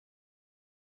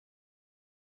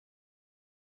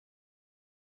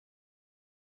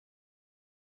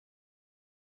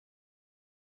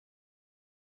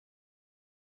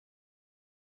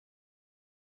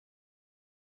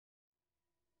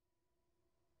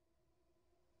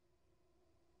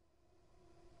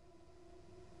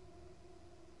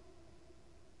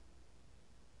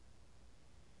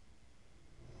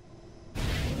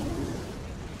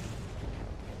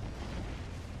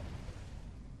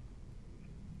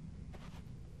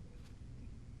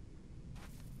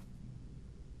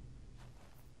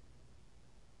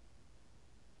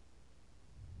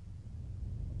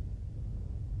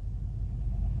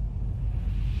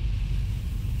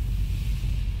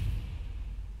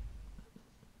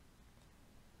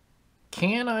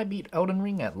Can I beat Elden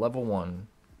Ring at level 1?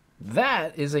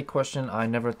 That is a question I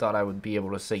never thought I would be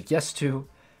able to say yes to,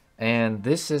 and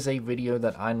this is a video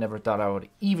that I never thought I would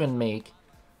even make,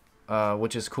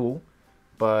 which is cool.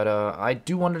 But I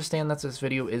do understand that this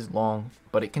video is long,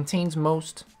 but it contains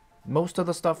most of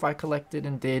the stuff I collected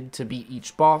and did to beat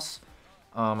each boss.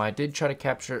 I did try to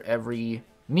capture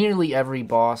nearly every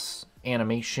boss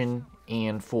animation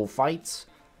and full fights,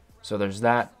 so there's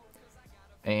that.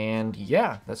 And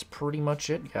yeah, that's pretty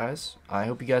much it, guys. I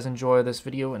hope you guys enjoy this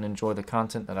video and enjoy the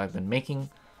content that I've been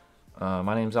making.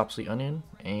 My name's Obsolete Onion,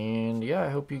 and yeah, I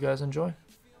hope you guys enjoy.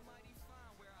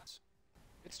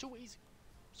 It's too easy.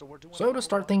 So to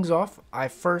start things off, I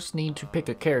first need to pick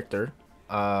a character,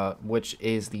 which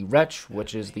is the Wretch,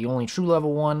 which is the only true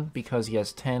level 1 because he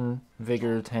has 10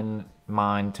 Vigor, 10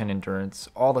 Mind, 10 Endurance.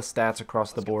 All the stats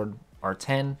across the board are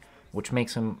 10, which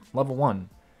makes him level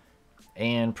 1.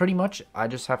 And pretty much, I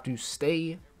just have to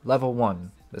stay level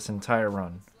 1 this entire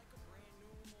run.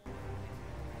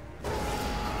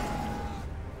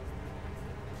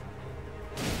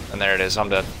 And there it is, I'm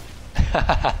dead.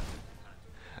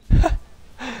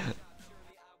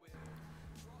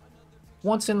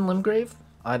 Once in Limgrave,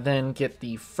 I then get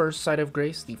the first Site of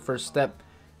Grace, the first step,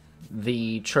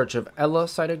 the Church of Ella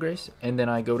Site of Grace, and then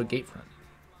I go to Gatefront.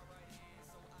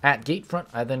 At Gatefront,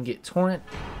 I then get Torrent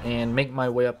and make my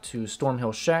way up to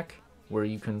Stormhill Shack, where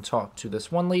you can talk to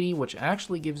this one lady, which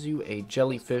actually gives you a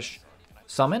jellyfish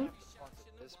summon.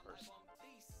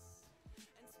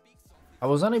 I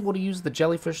was unable to use the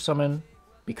jellyfish summon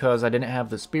because I didn't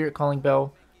have the spirit calling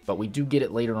bell, but we do get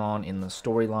it later on in the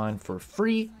storyline for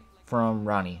free from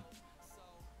Ronnie.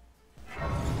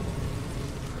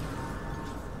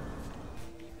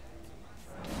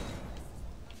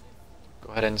 Go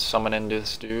ahead and summon in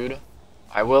this dude.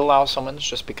 I will allow summons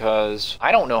just because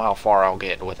I don't know how far I'll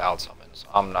get without summons.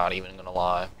 I'm not even gonna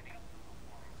lie.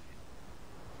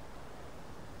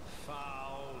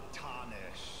 Foul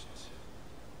tarnished.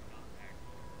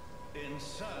 In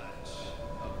search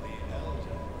of the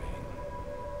Elden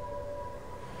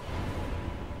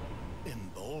Ring.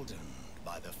 Emboldened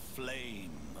by the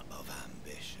flame of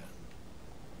ambition.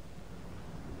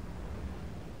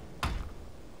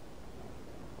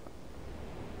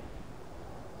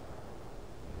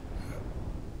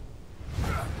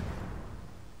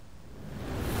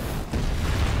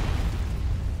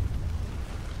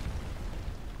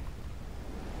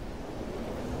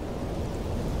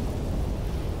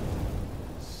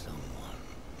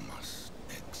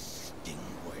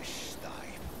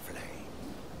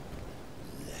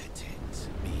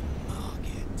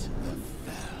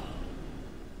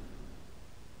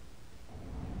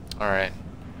 Alright.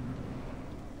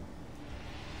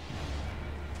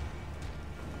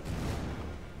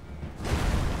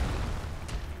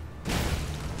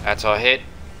 That's a hit.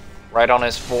 Right on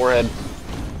his forehead.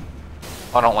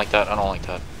 I don't like that. I don't like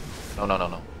that. No, no, no,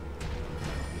 no.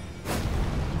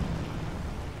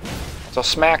 It's a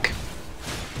smack.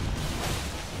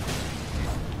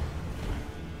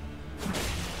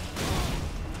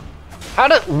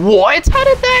 What? How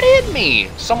did that hit me?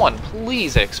 Someone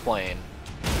please explain.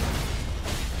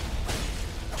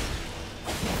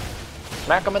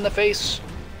 Smack him in the face.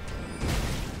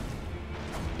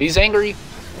 He's angry.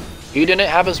 He didn't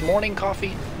have his morning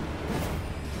coffee.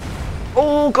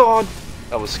 Oh god.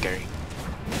 That was scary.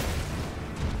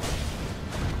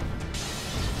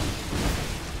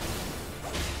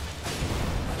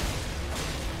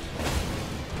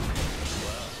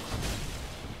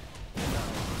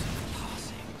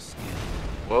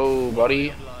 Whoa,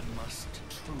 buddy.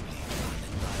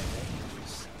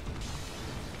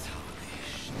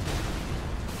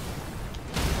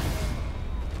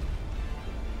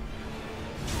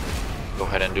 Go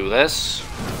ahead and do this.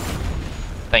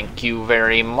 Thank you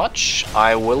very much.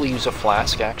 I will use a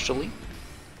flask, actually.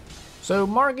 So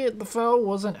Margit the Fell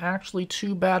wasn't actually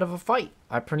too bad of a fight.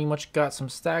 I pretty much got some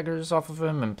staggers off of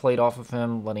him and played off of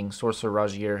him, letting Sorcerer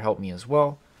Rajier help me as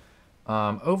well.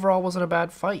 Overall wasn't a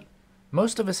bad fight.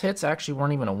 Most of his hits actually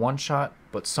weren't even a one-shot,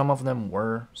 but some of them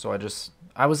were, so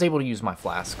I was able to use my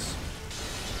flasks.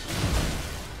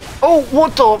 Oh,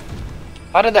 what the?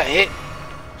 How did that hit?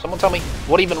 Someone tell me,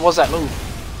 what even was that move?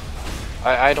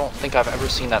 I don't think I've ever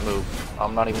seen that move.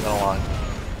 I'm not even gonna lie.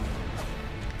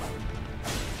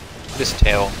 This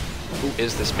tail. Who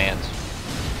is this man?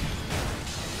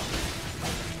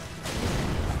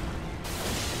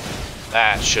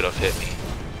 That should have hit me.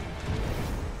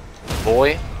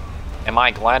 Boy, am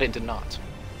I glad it did not.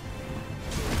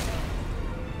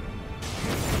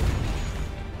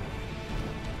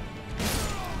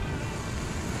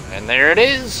 And there it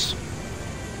is.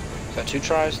 Is that 2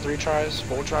 tries, 3 tries,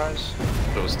 4 tries?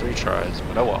 It was 3 tries,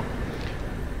 but oh well.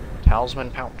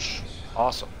 Talisman pouch.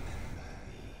 Awesome.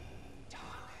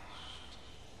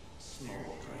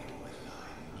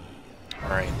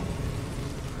 Alright.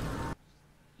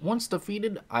 Once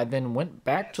defeated, I then went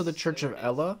back to the Church of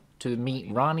Ella to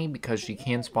meet Ronnie because she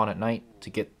can spawn at night to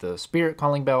get the spirit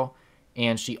calling bell,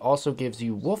 and she also gives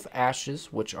you wolf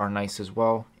ashes, which are nice as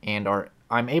well, and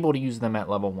I'm able to use them at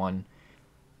level 1.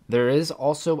 There is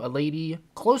also a lady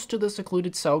close to the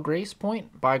secluded cell Grace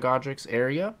Point by Godric's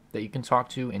area that you can talk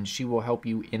to, and she will help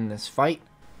you in this fight.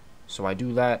 So I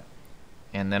do that,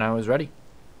 and then I was ready.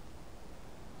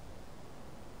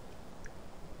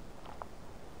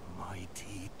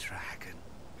 Mighty dragon,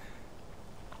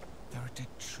 thou art a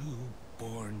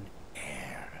true-born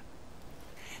heir.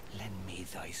 Lend me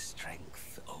thy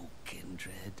strength, O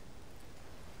kindred.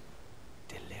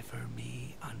 Deliver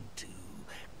me unto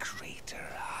greater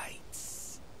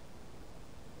heights.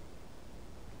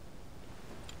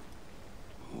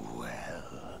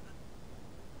 Well.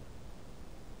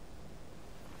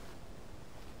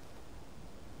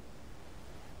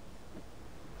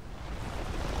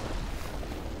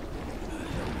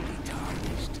 Lonely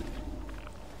tarnished.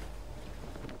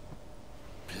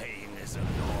 Plain as a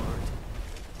lord.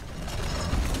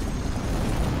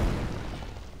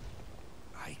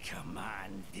 I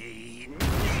command thee.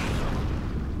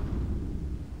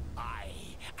 I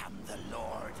am the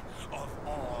lord of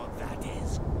all that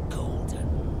is golden.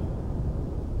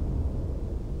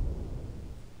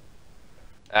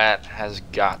 That has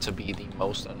got to be the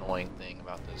most annoying thing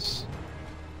about this.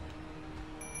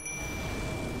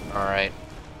 Alright.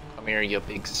 Come here, you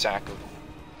big sack of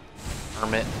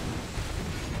hermit.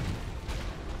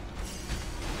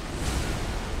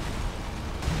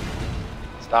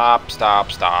 Stop,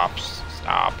 stop, stop,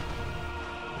 stop.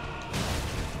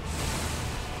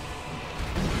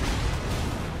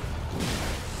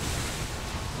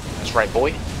 That's right,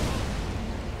 boy.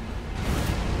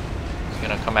 He's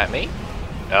gonna come at me?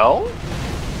 No?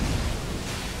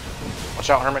 Watch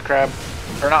out, hermit crab.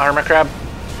 Or not hermit crab.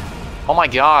 Oh my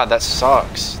god, that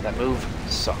sucks. That move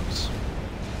sucks.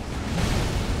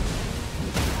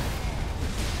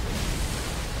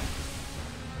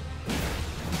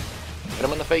 Hit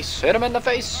him in the face. Hit him in the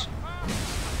face.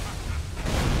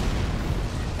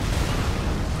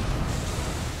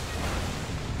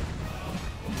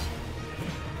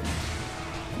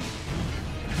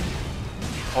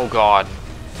 Oh god.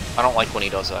 I don't like when he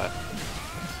does that.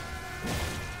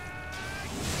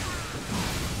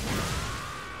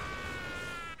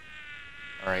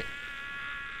 Alright.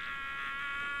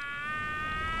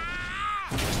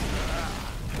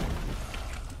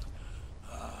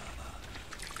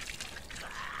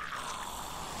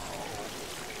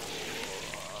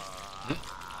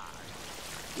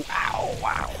 Wow,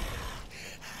 wow.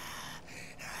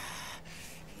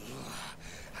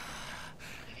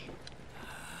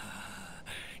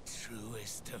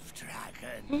 Truest of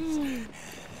dragons. Lend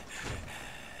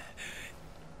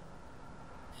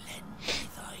me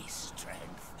thy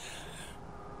strength.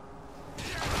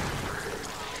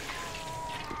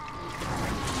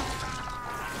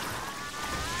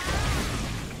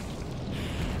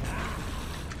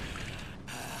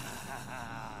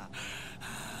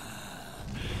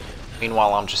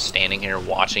 Meanwhile, I'm just standing here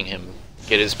watching him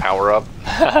get his power up.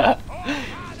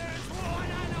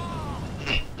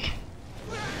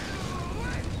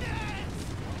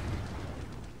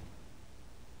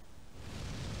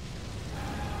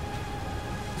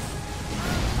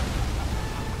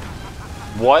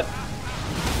 What?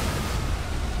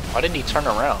 Why didn't he turn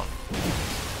around?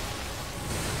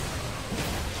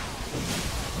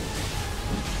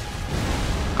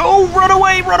 Go! Run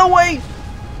away! Run away!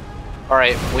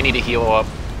 Alright, we need to heal up.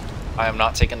 I am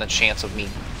not taking the chance of me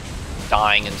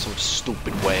dying in some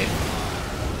stupid way.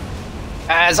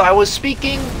 As I was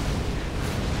speaking...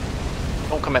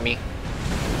 Don't come at me.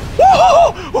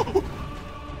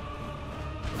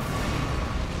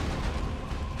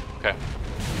 Okay.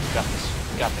 Got this.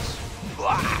 Got this.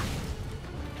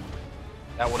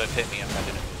 That would have hit me if I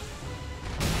didn't move.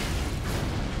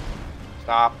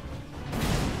 Stop.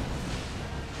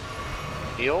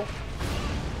 Heal.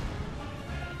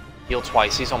 Heal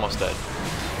twice. He's almost dead.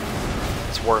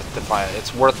 It's worth the fight.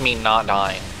 It's worth me not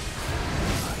dying.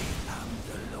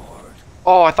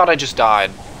 Oh, I thought I just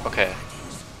died. Okay.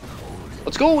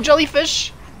 Let's go,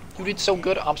 jellyfish! You did so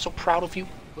good. I'm so proud of you.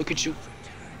 Look at you.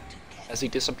 As he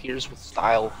disappears with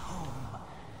style.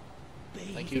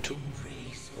 Thank you too.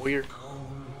 Warrior.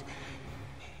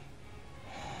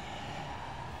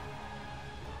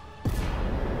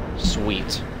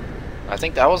 Sweet. I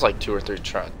think that was like 2 or 3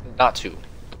 tries. Not 2.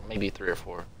 Maybe 3 or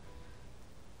 4.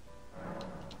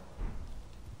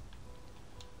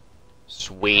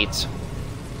 Sweet.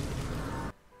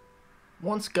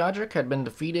 Once Godric had been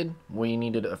defeated, we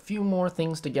needed a few more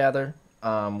things to gather.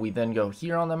 We then go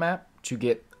here on the map to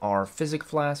get our Physic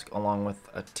Flask, along with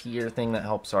a tier thing that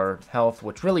helps our health,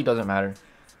 which really doesn't matter.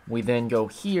 We then go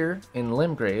here in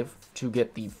Limgrave to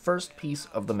get the first piece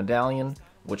of the medallion,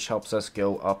 which helps us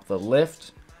go up the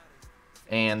lift.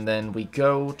 And then we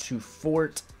go to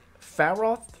Fort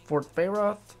Faroth,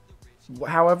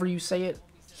 however you say it,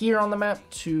 here on the map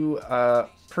to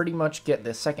pretty much get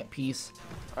the second piece.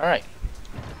 Alright.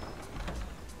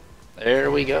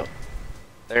 There we go.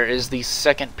 There is the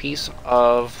second piece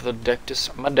of the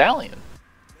Dectus medallion.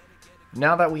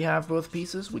 Now that we have both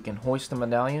pieces, we can hoist the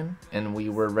medallion, and we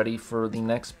were ready for the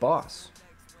next boss.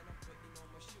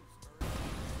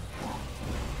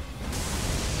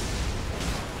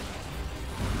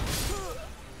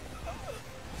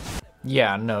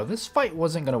 Yeah, no, this fight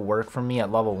wasn't going to work for me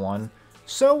at level 1,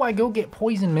 so I go get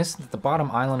Poison Mist at the bottom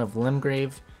island of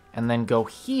Limgrave, and then go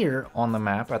here on the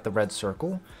map at the red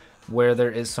circle, where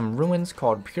there is some ruins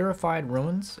called Purified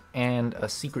Ruins, and a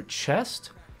secret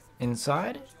chest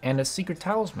inside, and a secret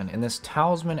talisman. And this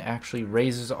talisman actually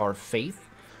raises our faith,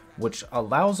 which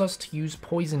allows us to use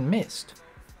Poison Mist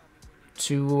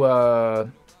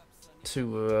to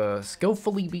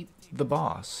skillfully beat the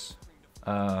boss.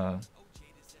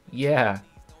 Yeah.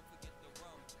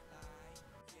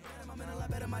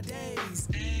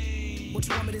 What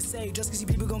you want me to say? Just cause you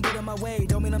people gon' get in my way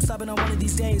don't mean I'm stopping on one of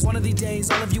these days. One of these days,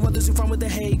 all of you others who front with the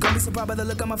hate gon' be surprised by the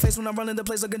look on my face when I'm running the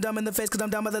place looking dumb in the face cause I'm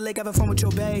down by the lake having fun with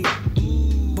your babe.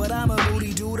 But I'm a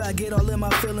moody dude, I get all in my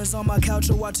feelings on my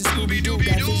couch or watching Scooby-Doo.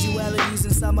 Got visualities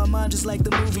inside my mind just like the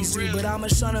movies do. But I'ma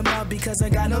shun them out because I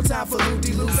got no time for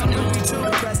loopy-loops. I'm really too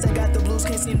depressed, I got the blues,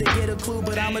 can't seem to get a clue.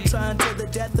 But I'ma try until the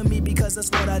death of me because that's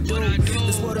what I do.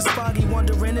 This world is foggy,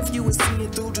 wondering if you would see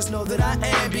it through. Just know that I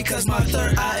am because my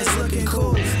third eye is looking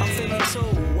cool. I'm feeling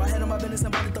true, I handle my business,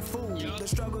 I'm out the fool. The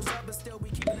struggle's up but still we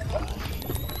keep it up.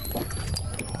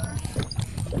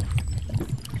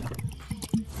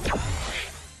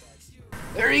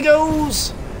 There he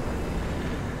goes!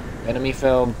 Enemy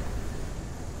fell.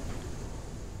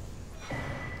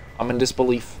 I'm in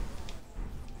disbelief.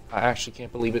 I actually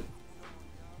can't believe it.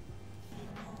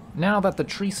 Now that the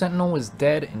tree sentinel is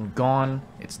dead and gone,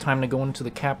 it's time to go into the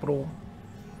capital.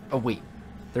 Oh wait,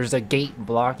 there's a gate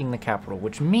blocking the capital,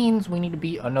 which means we need to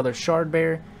beat another shard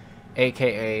bear,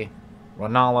 aka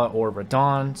Rennala or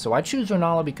Radahn. So I choose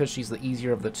Rennala because she's the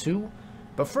easier of the two.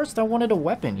 But first I wanted a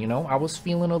weapon, you know? I was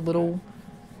feeling a little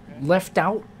left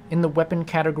out in the weapon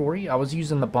category. I was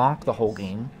using the bonk the whole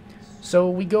game. So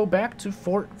we go back to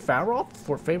Fort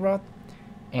Faroth,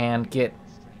 and get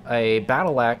a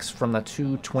battle axe from the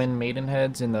two twin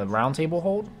maidenheads in the round table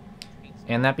hold.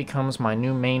 And that becomes my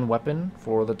new main weapon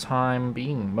for the time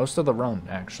being. Most of the run,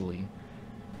 actually.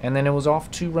 And then it was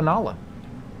off to Rennala.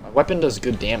 My weapon does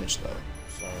good damage, though.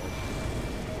 So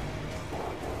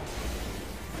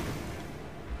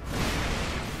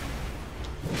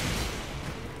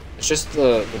it's just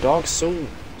the dog's so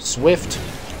swift,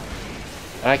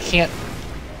 and I can't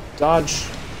dodge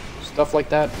stuff like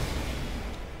that.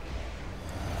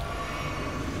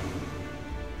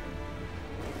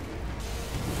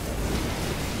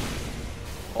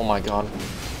 Oh my god.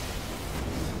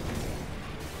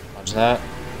 Dodge that.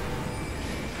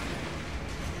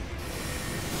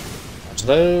 Dodge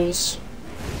those.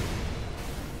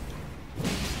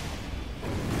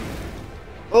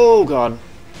 Oh god.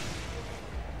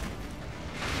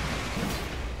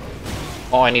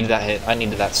 Oh, I needed that hit. I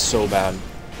needed that so bad.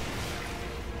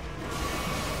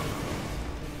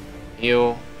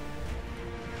 Heal.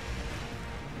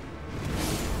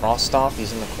 Frost off,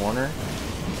 he's in the corner.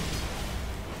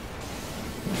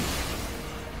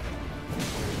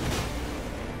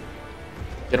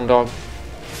 Get him, dog.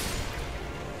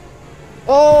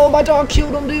 Oh, my dog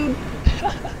killed him, dude.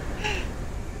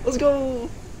 Let's go.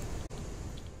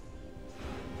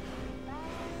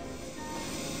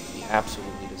 He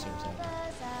absolutely deserves that.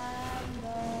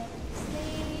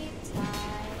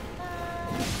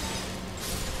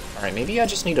 Alright, maybe I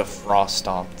just need to frost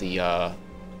stomp the,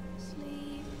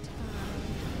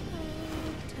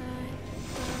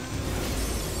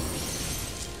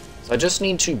 So I just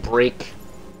need to break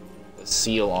the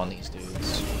seal on these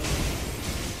dudes.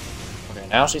 Okay,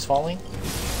 now she's falling.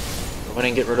 Go ahead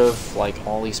and get rid of, like,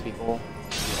 all these people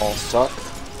who all suck.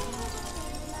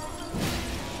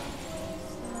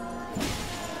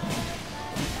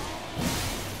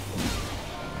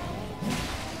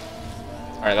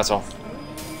 Alright, that's all.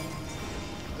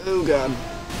 Oh god.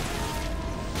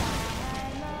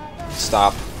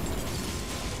 Stop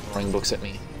throwing books at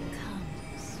me.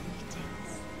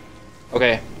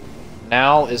 Okay.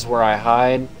 now is where I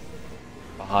hide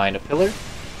behind a pillar.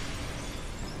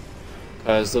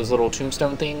 Because those little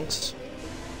tombstone things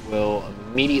will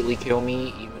immediately kill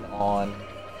me even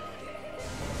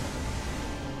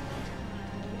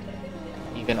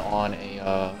on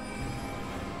a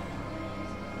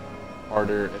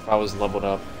harder if I was leveled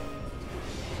up.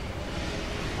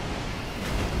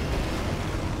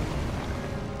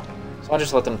 So I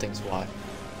just let them things fly.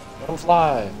 Let them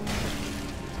fly.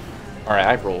 Alright,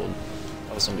 I rolled.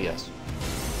 That was some BS.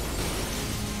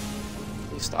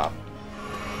 Please stop.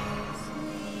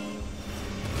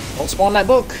 Don't spawn that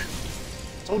book!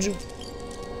 I told you.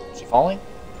 Is she falling?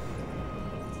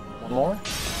 One more?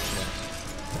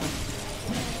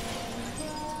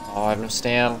 Oh, I have no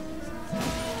stam.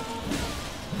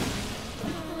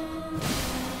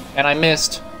 And I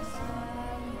missed.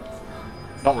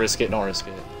 Don't risk it, don't risk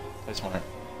it. Play smart.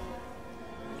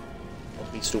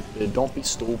 Don't be stupid, don't be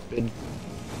stupid.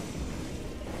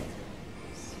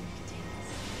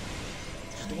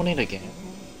 Just doing it again.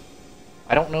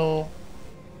 I don't know.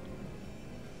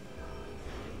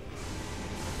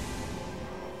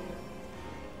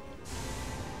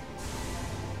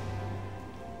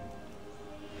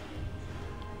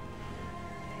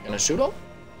 Gonna shoot him?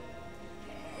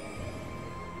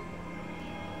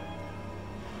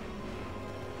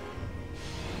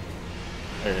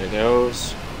 There it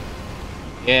goes.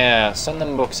 Yeah, send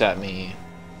them books at me.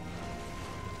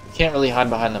 You can't really hide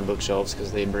behind them bookshelves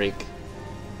because they break.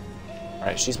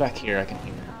 Alright, she's back here. I can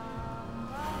hear her.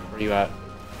 Where are you at?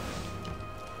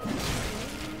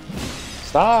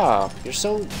 Stop! You're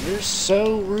so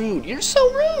rude. You're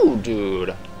so rude,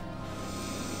 dude.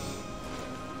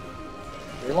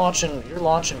 You're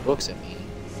launching books at me.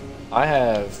 I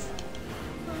have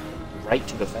the right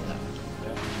to defend them.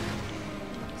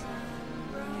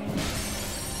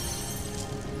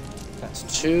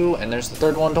 That's 2, and there's the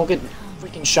third one. Don't get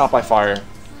freaking shot by fire.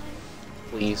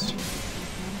 Please.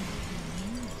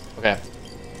 Okay.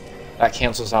 That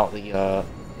cancels out the,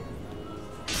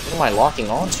 what am I locking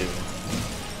onto?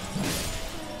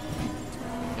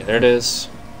 Okay, there it is.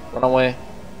 Run away.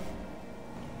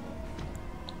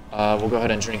 We'll go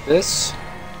ahead and drink this.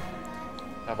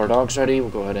 Have our dogs ready. We'll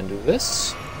go ahead and do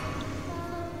this.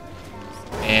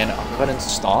 And I'll go ahead and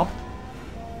stomp.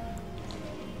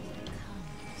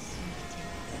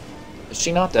 Is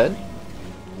she not dead?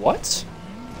 What?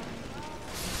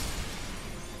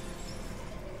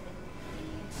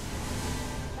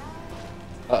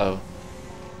 Uh-oh.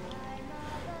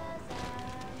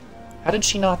 How did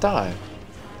she not die?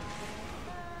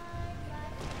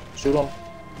 Shoot him.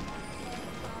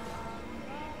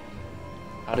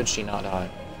 How did she not die?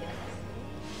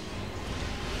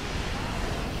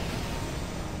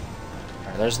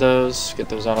 Alright, there's those. Get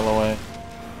those out of the way.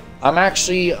 I'm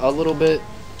actually a little bit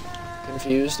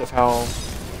confused of how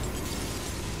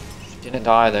she didn't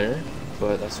die there,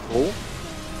 but that's cool.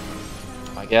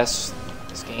 I guess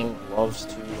this game loves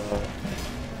to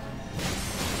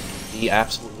be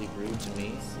absolutely rude to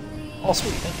me. Oh,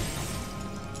 sweet, thank you.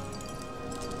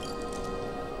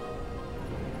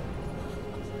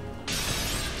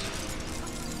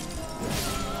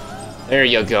 There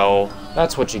you go.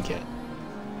 That's what you get.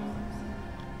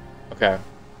 Okay.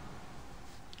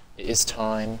 It is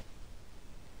time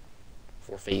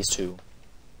for phase 2.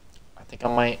 I think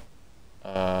I might,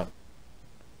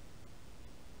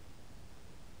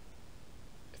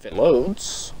 if it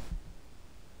loads.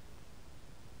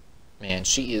 Man,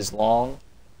 she is long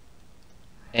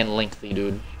and lengthy,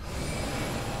 dude.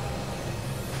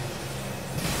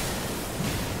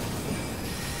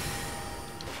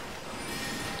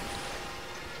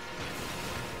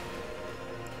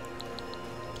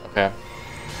 Okay.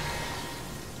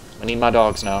 I need my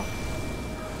dogs now.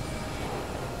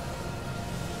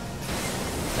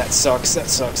 That sucks, that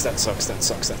sucks, that sucks, that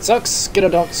sucks, that sucks. Get our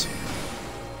dogs.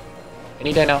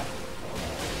 Any day now.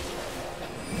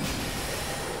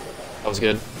 That was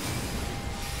good.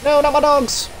 No, not my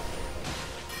dogs!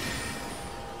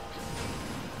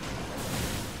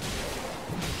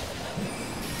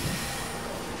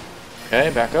 Okay,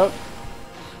 back up.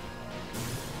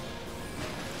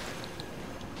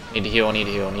 Need to heal, need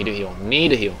to heal, need to heal, need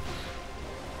to heal.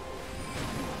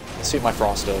 Let's see what my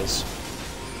frost does.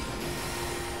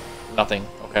 Nothing.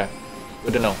 Okay.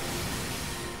 Good to know.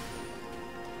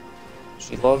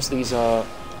 She loves these,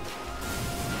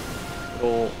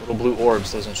 little blue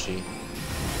orbs, doesn't she?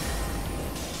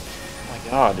 Oh my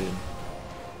god, dude.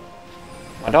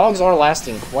 My dogs are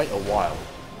lasting quite a while,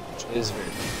 which is very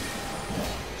good.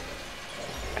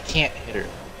 I can't hit her.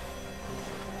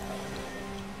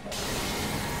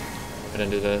 I'm gonna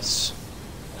do this.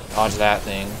 Dodge that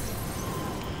thing.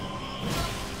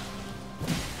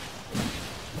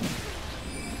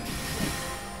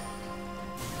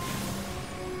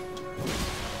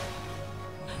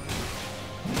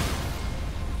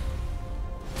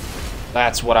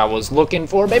 That's what I was looking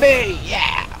for, baby!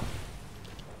 Yeah!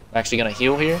 I'm actually gonna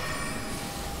heal here.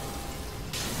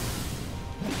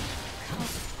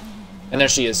 And there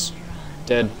she is.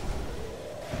 Dead.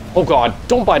 Oh god,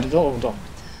 don't bite it. Oh, don't.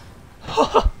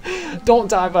 Don't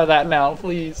die by that now,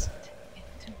 please.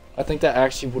 I think that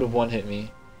actually would have one-hit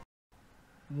me.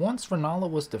 Once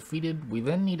Renala was defeated, we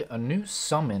then need a new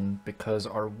summon because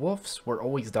our wolves were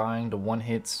always dying to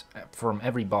one-hits from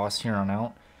every boss here on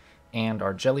out, and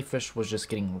our jellyfish was just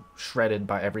getting shredded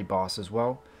by every boss as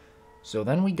well. So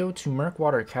then we go to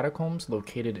Murkwater Catacombs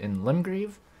located in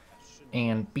Limgrave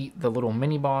and beat the little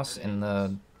mini-boss in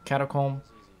the catacomb,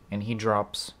 and he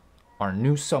drops our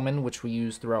new summon, which we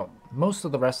use throughout most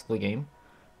of the rest of the game,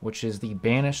 which is the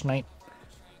Banished Knight.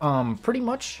 Pretty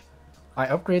much, I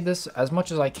upgrade this as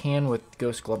much as I can with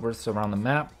Ghost Gloveworths around the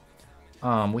map.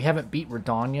 We haven't beat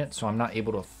Radon yet, so I'm not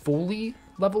able to fully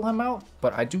level him out,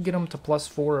 but I do get him to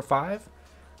 +4 or 5,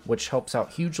 which helps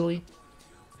out hugely.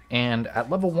 And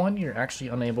at level 1, you're actually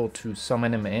unable to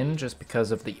summon him in just because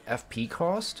of the FP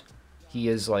cost. He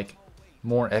is like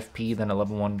more FP than a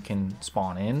level 1 can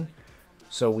spawn in.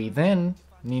 So we then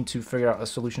need to figure out a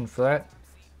solution for that.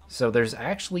 So there's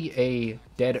actually a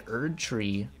dead Erd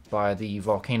tree by the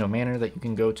Volcano Manor that you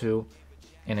can go to,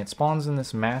 and it spawns in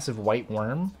this massive white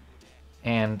worm,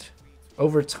 and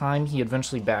over time he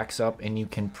eventually backs up and you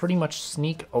can pretty much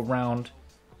sneak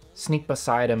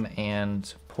beside him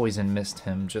and poison mist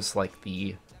him just like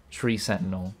the tree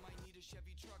sentinel.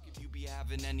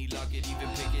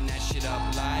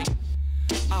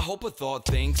 I hope a thought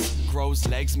thinks, grows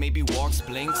legs, maybe walks,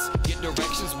 blinks, get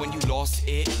directions when you lost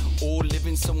it, or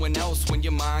living someone else when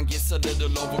your mind gets a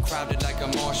little overcrowded like a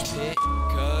marsh pit.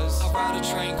 Cause I ride a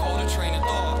train called a train of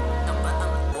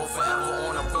thought, roll forever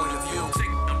on a point of view,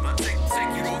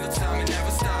 take you all the time and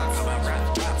never stops,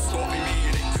 stopping me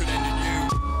and it could end in you.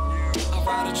 I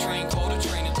ride a train called a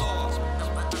train of thought,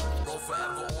 roll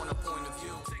forever on a point of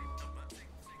view.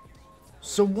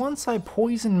 So once I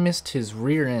poison mist his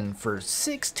rear end for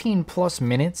 16 plus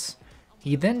minutes,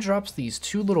 he then drops these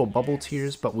 2 little bubble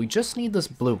tears, but we just need this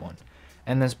blue one.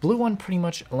 And this blue one pretty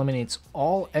much eliminates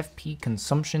all FP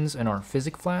consumptions in our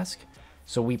Physic Flask.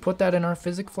 So we put that in our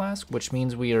Physic Flask, which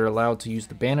means we are allowed to use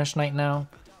the Banished Knight now,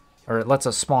 or it lets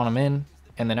us spawn him in.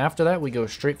 And then after that, we go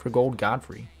straight for Gold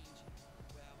Godfrey.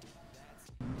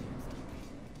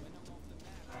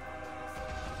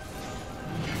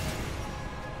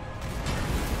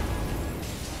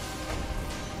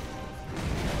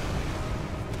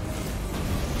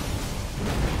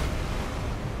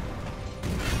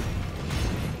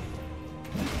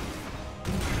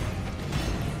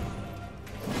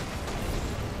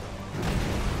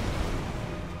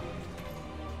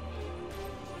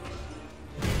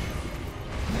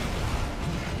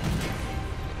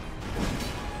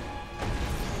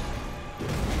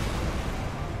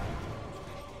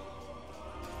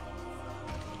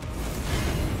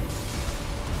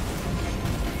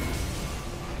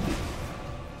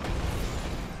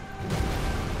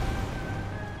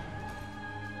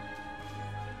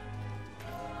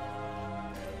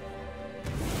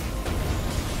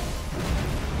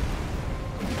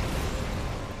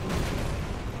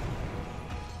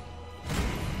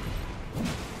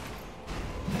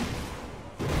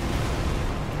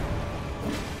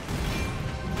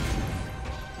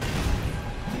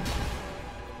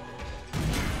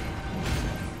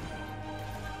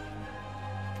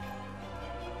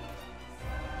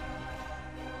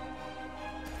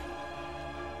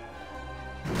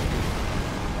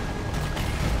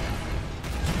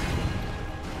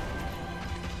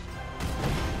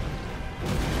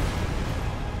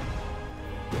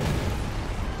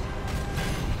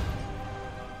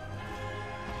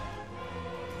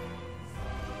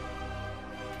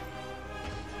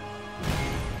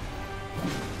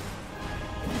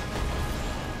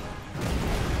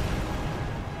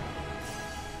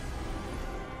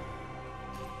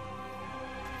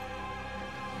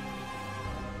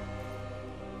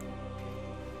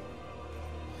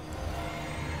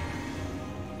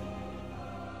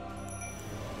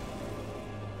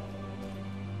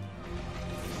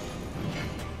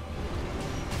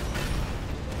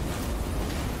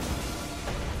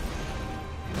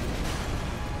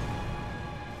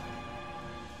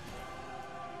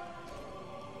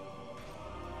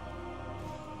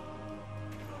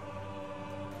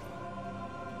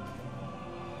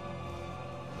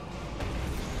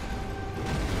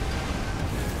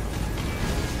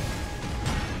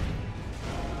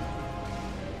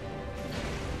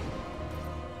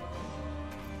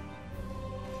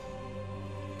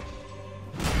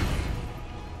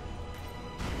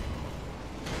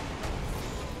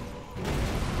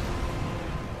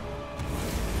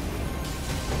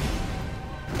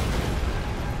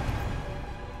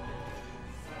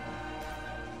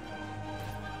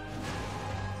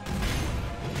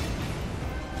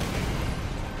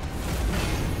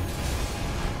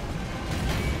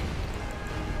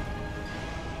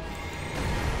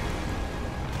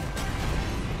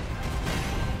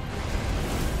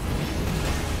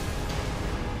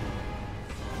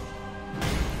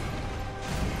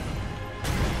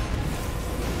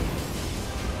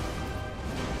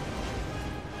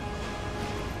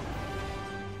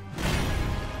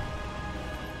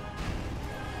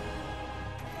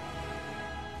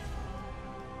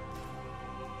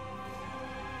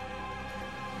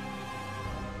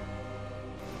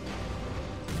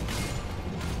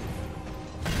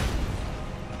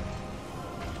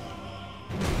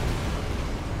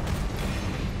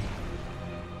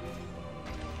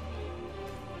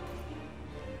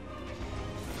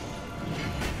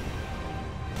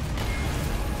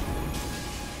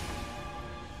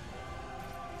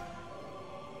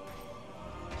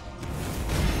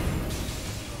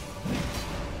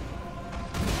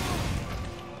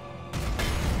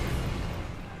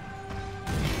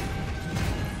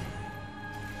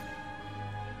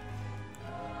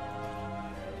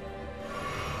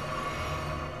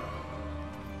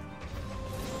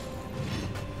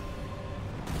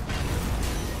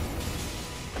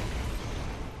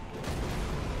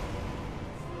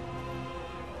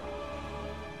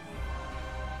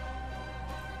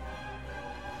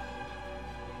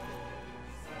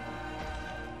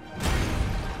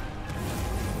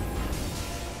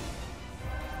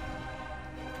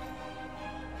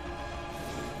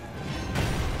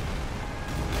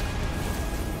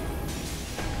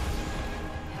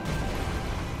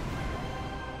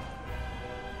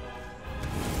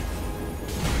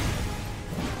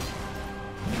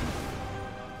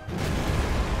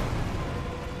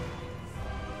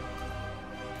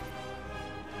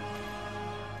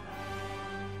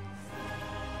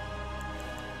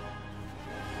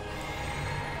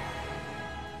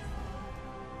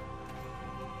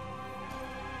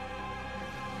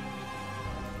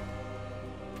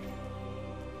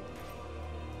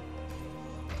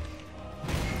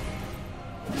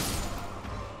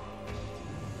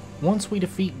 Once we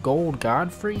defeat Gold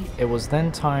Godfrey, it was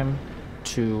then time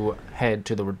to head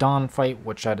to the Radahn fight,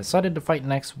 which I decided to fight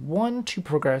next. 1, to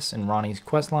progress in Ronnie's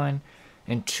questline,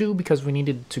 and 2, because we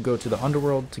needed to go to the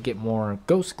Underworld to get more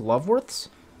Ghost Gloveworths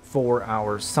for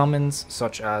our summons,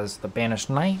 such as the Banished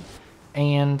Knight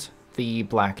and the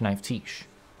Black Knife Tiche.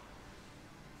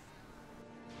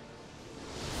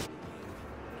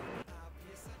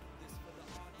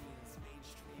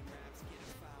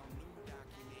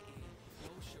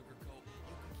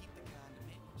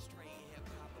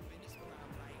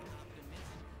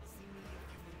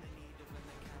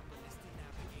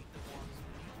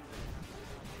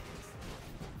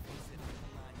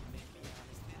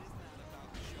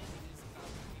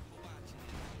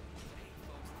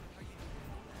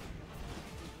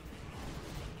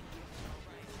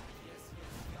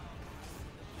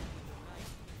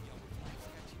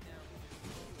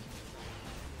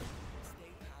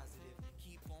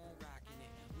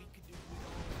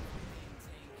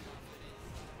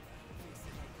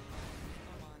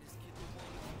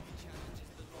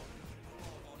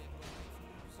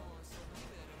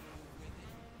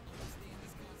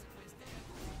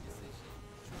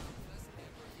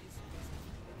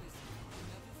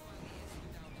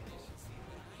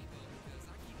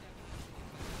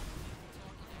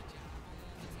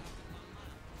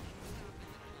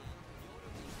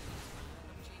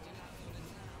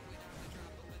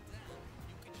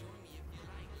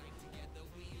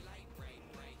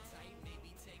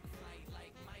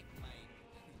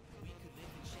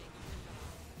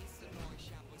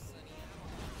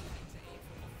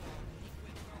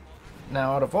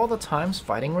 Now, out of all the times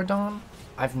fighting Radahn,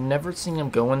 I've never seen him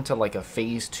go into like a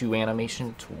phase 2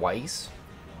 animation twice.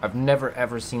 I've never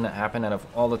ever seen that happen out of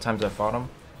all the times I fought him.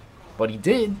 But he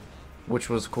did, which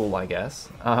was cool, I guess.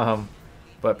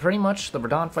 But pretty much the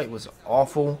Radahn fight was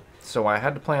awful, so I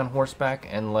had to play on horseback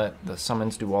and let the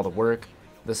summons do all the work.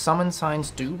 The summon signs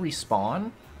do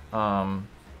respawn a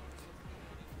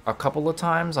couple of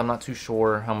times. I'm not too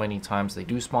sure how many times they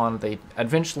do spawn. They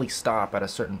eventually stop at a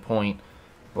certain point.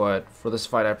 But for this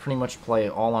fight, I pretty much play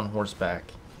all on horseback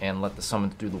and let the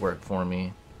summons do the work for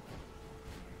me.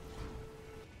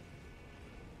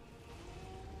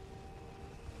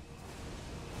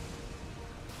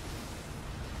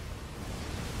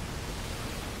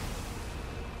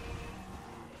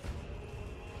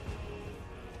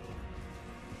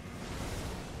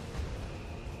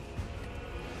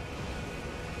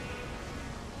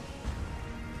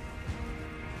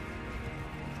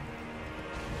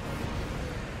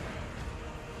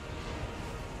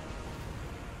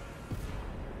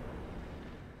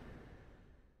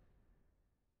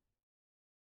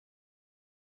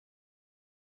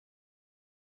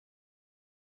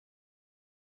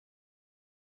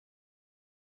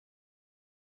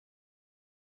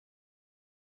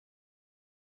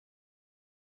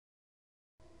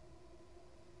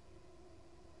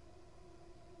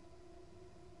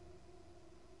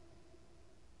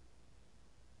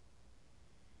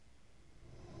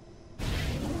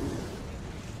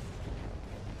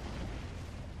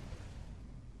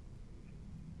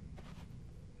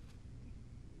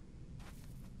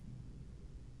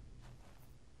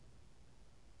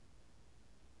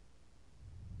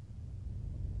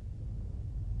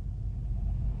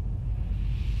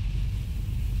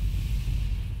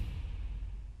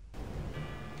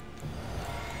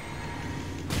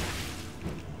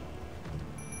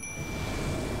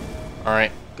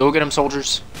 Alright, go get him,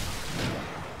 soldiers.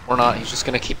 Or not, he's just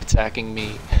gonna keep attacking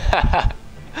me.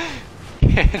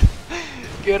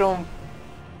 Get him.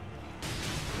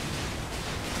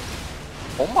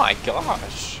 Oh my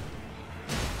gosh.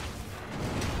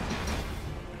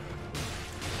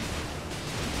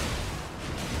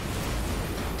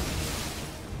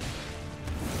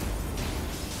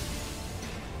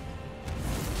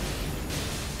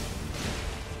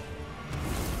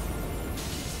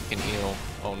 Can heal.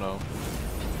 Oh no.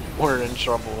 We're in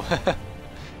trouble.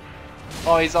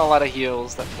 Oh, he's all out of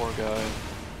heals, that poor guy.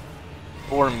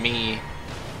 Or me.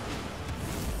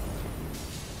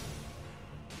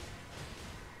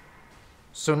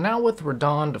 So now with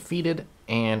Radahn defeated,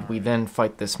 and we then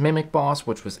fight this Mimic boss,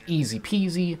 which was easy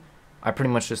peasy. I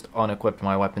pretty much just unequipped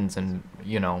my weapons and,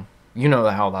 you know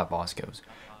how that boss goes.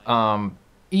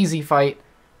 Easy fight.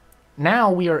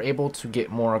 Now we are able to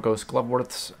get more Ghost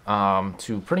Gloveworths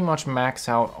to pretty much max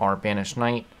out our Banished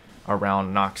Knight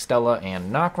around Noxtella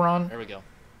and Nokron. There we go.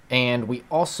 And we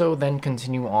also then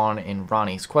continue on in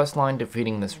Ronnie's questline,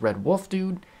 defeating this Red Wolf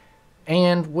dude.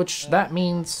 And which that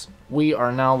means we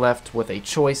are now left with a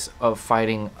choice of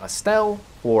fighting Estelle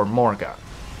or Morga.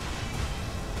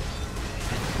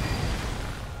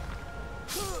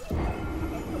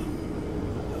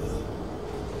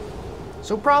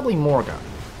 So probably Morga.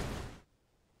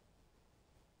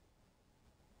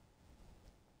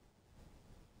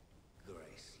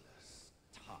 Graceless,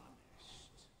 tarnished.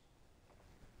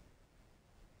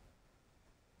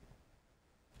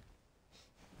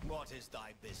 What is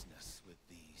thy business with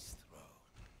these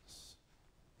thrones?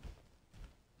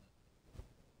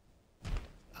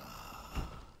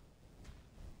 Ah,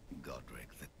 Godric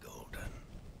the Golden.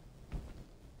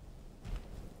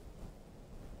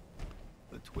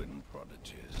 The twin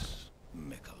prodigies,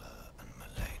 Mikola and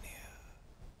Melania.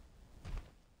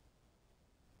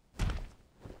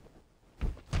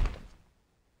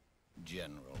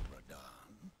 General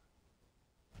Radahn.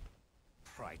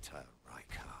 Praetor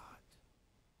Rykard.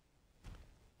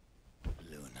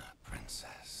 Luna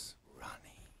Princess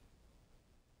Rani.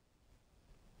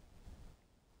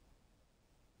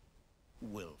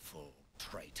 Willful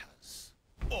traitors.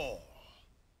 All.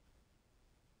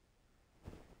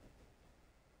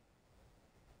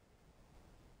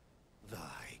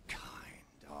 Thy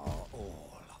kind are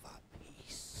all of a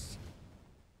piece.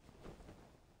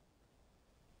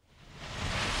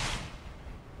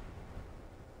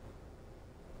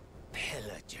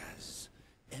 Pillagers,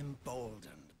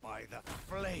 emboldened by the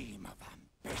flame of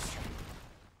ambition.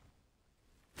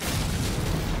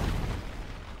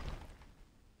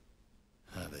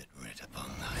 Have it writ upon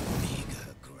thy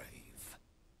meager grave.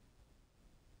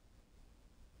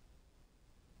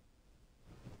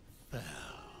 Fell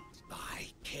by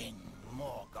King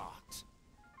Morgoth,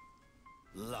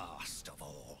 last of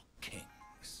all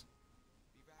kings.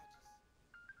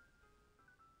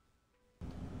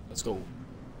 Let's go.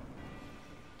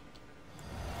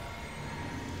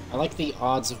 I like the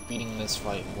odds of beating this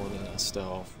fight more than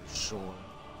Estelle, for sure.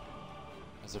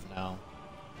 As of now.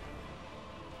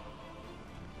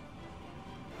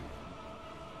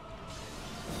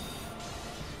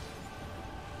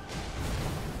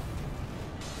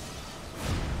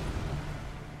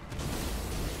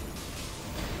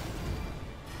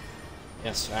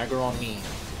 Yes, aggro on me.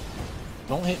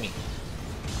 Don't hit me.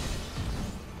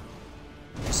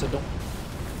 I said don't.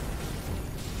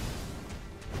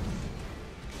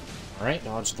 Alright,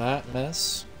 dodge that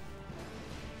mess.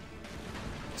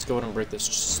 Let's go ahead and break this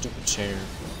stupid chair.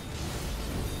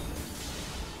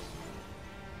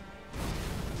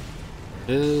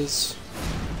 There it is.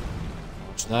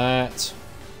 Dodge that.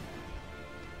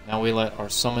 Now we let our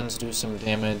summons do some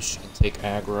damage and take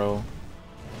aggro.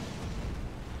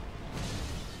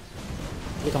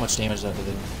 Look how much damage that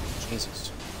did.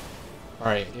 Jesus.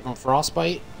 Alright, give him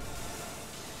Frostbite.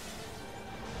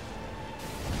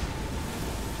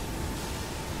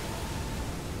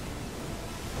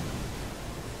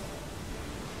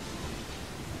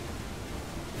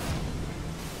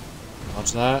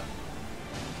 Dodge that.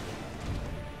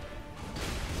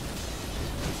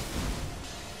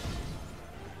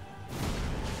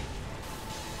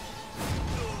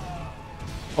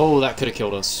 Oh, that could have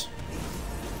killed us.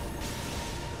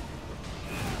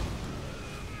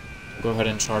 Go ahead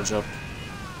and charge up.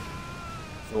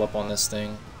 Fill up on this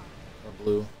thing. Or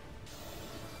blue.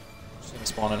 Just gonna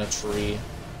spawn in a tree.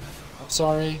 I'm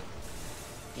sorry.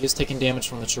 He is taking damage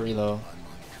from the tree though.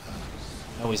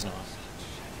 No, he's not.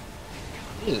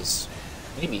 He is.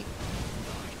 Maybe.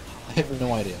 I have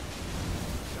no idea.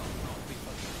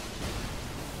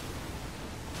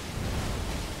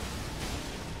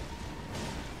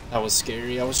 That was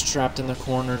scary. I was trapped in the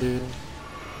corner, dude.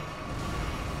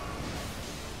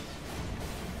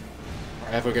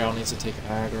 Our Evergal needs to take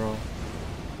aggro.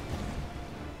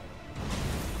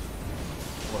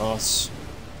 For us.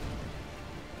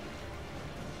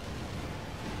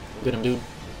 Go get him, dude.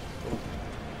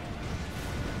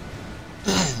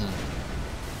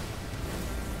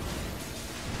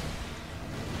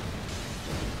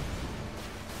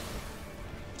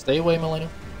 Stay away, Melania.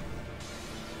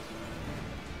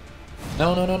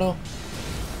 No, no, no, no.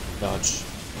 Dodge.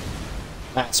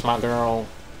 That's my girl.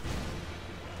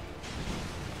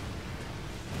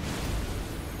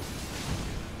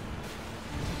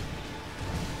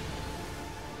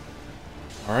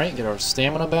 Alright, get our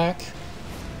stamina back.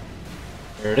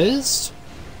 There it is.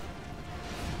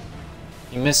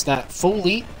 You missed that full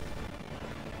leap.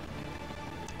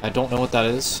 I don't know what that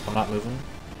is. I'm not moving.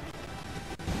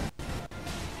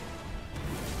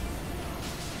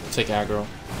 We'll take aggro.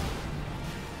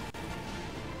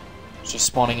 She's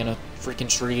spawning in a freaking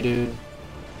tree, dude.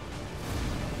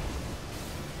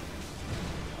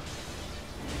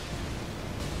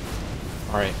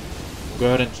 Alright. We'll go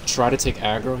ahead and try to take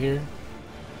aggro here.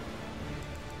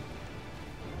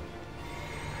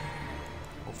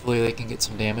 Hopefully they can get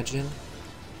some damage in.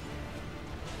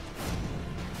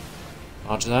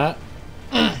 Dodge that.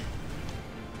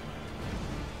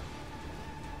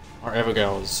 Our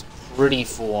Evergal is pretty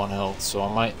full on health, so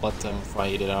I might let them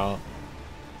fight it out.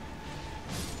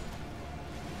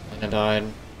 Lena died.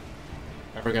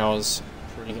 Evergal is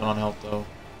pretty good on health though.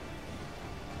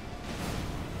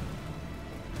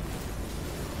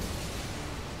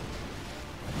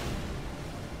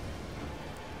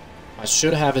 I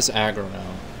should have his aggro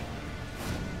now.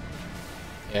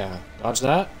 Yeah, dodge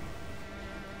that.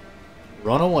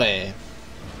 Run away.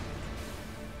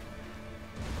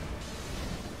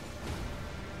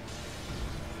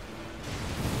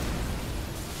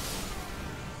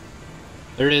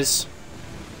 There it is.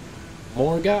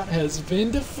 Morgott has been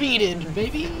defeated,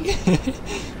 baby!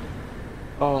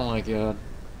 Oh my god.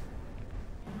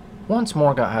 Once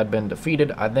Morgott had been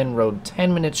defeated, I then rode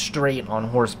 10 minutes straight on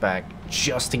horseback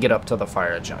just to get up to the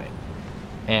fire giant.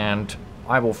 And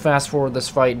I will fast forward this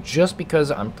fight just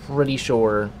because I'm pretty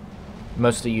sure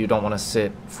most of you don't want to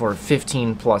sit for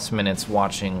 15 plus minutes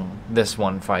watching this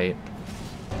one fight.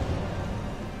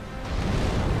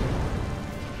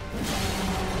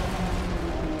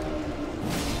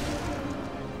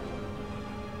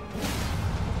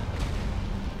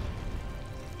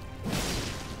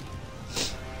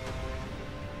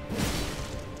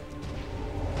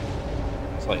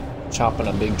 It's like chopping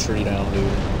a big tree down, dude.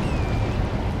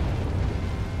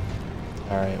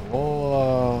 Alright,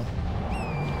 well,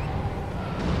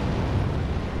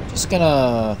 just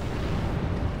gonna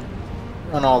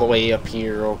run all the way up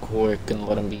here real quick and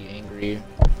let him be angry.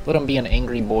 Let him be an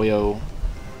angry boyo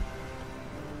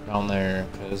down there,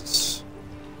 because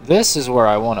this is where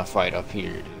I want to fight up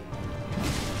here, dude.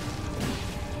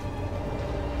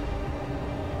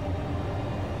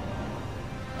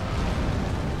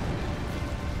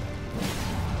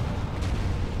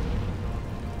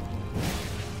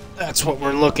 That's what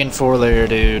we're looking for there,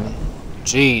 dude.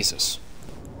 Jesus.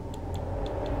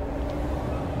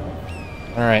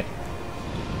 Alright.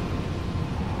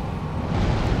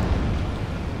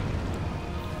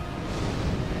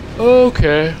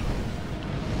 Okay.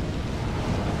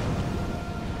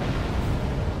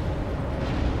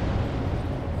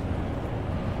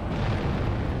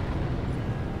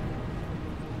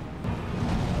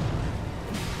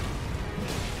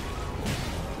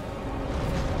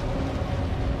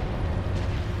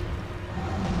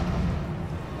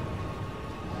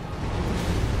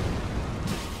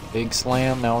 Big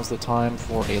slam, now is the time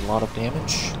for a lot of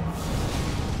damage.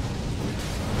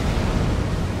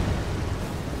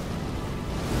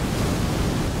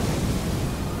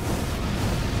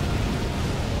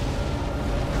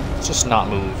 Let's just not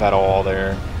move at all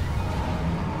there.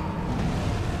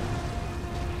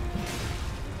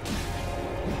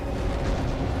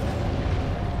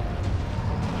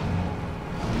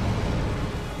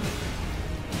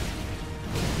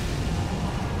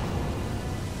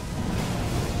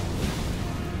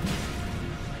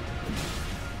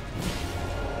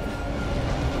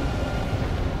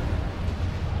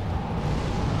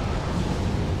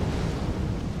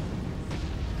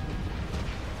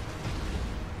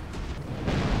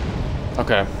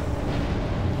 Okay.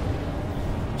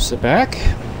 Sit back.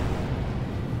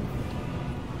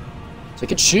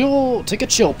 Take a chill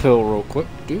pill real quick,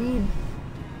 dude.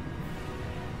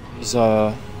 He's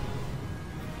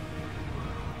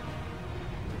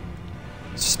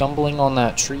stumbling on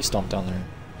that tree stump down there.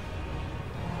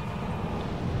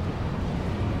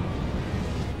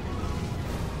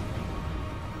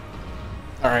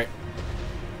 All right.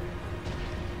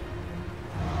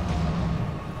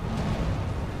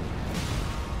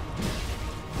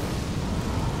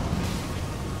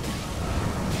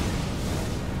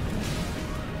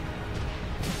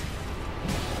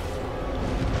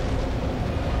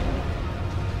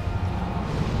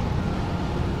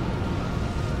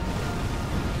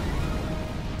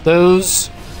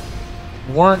 Those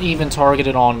weren't even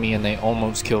targeted on me and they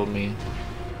almost killed me.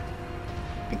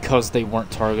 Because they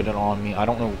weren't targeted on me. I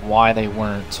don't know why they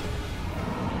weren't.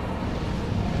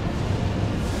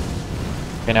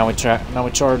 Okay, now we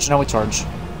charge, now we charge.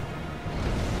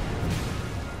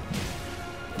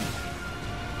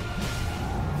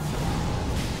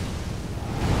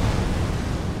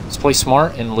 Let's play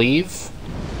smart and leave.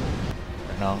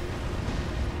 No.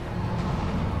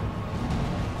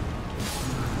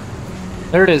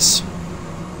 There it is.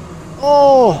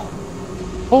 Oh!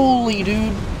 Holy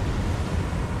dude.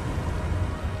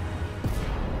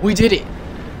 We did it.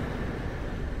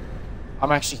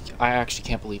 I actually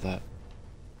can't believe that.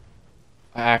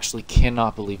 I actually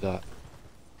cannot believe that.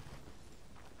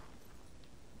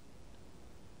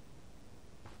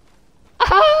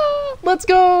 Ah! Let's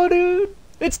go, dude.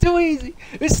 It's too easy.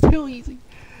 It's too easy.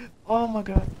 Oh my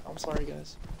god. I'm sorry,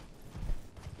 guys.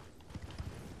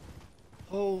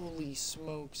 Holy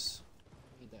smokes.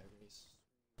 I need that race.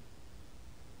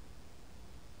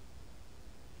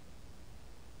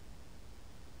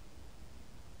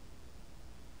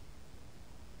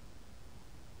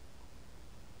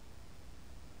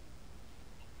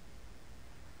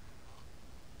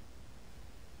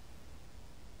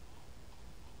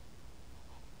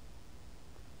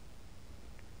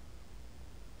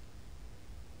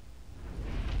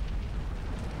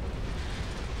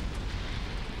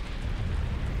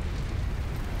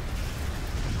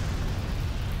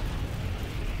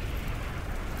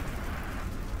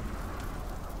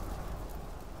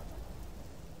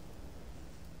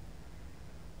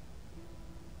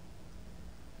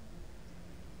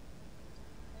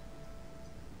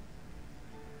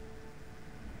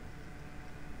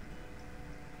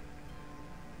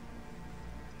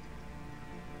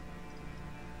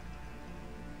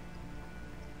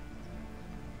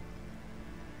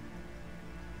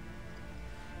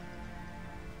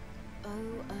 O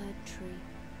Erd tree,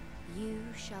 you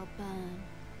shall burn.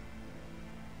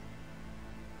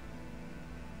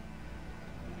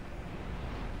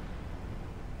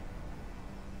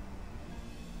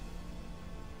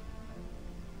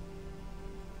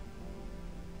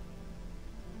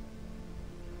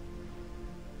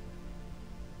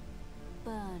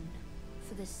 Burn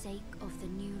for the sake of the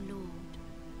new Lord.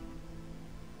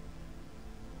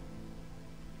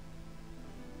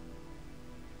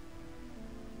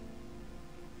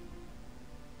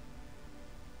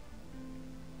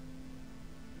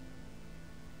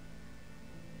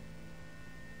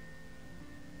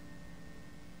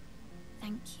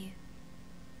 Thank you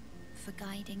for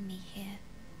guiding me here.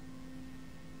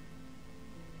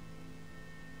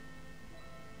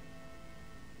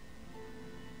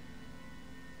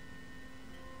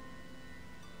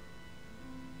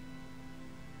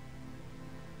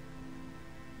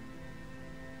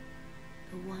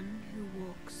 The one who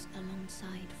walks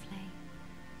alongside flame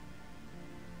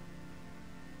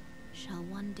shall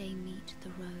one day meet the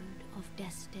road of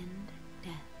destined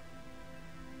death.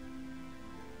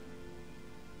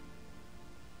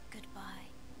 Goodbye.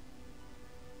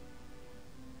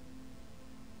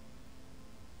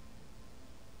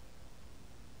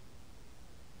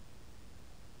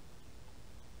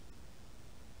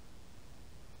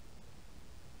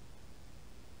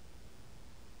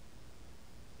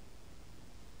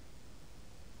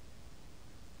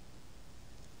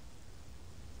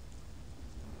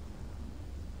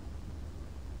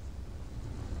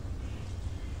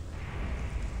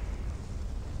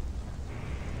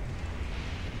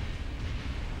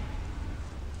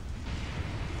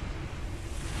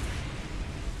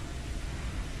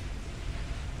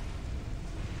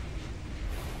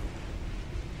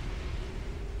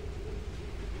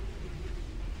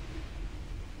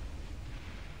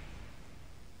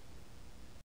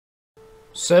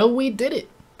 So we did it.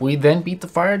 We then beat the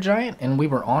fire giant and we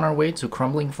were on our way to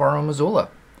Crumbling Faro Missoula.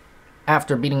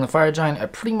 After beating the fire giant, I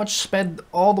pretty much sped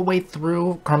all the way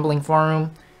through Crumbling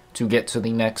Faro to get to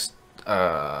the next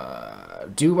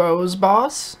duos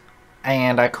boss,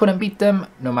 and I couldn't beat them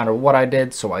no matter what I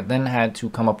did, so I then had to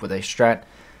come up with a strat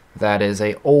that is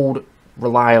a old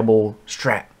reliable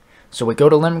strat. So we go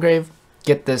to Limgrave,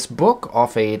 get this book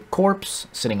off a corpse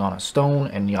sitting on a stone,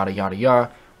 and yada yada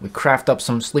yada. We craft up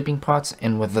some sleeping pots,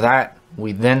 and with that,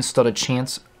 we then stood a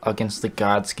chance against the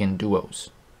Godskin duos.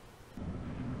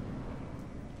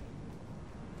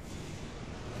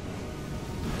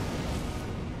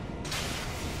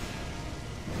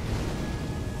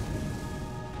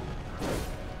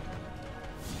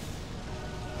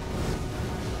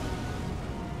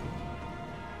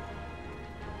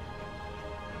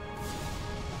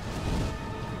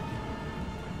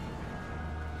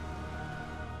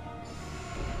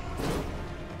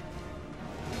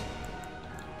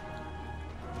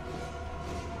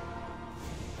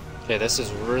 Okay, this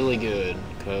is really good,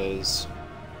 because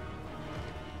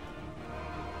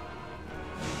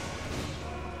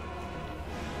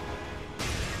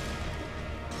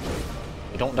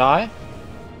we don't die.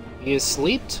 He is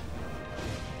sleeped.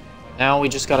 Now we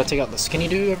just gotta take out the skinny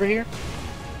dude over here.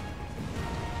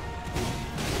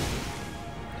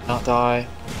 Not die.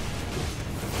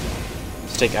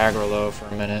 Let's take aggro low for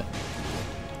a minute.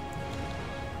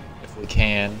 If we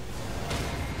can.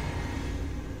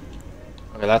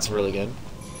 Okay, that's really good.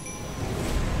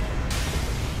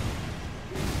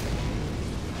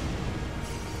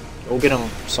 Go get him,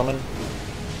 summon.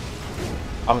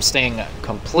 I'm staying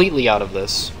completely out of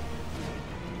this.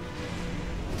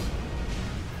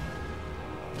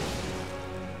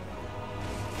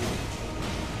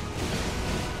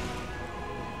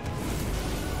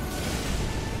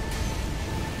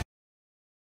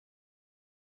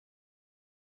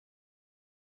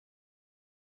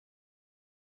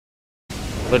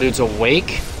 The dude's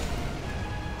awake.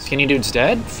 Skinny dude's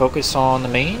dead. Focus on the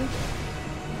main.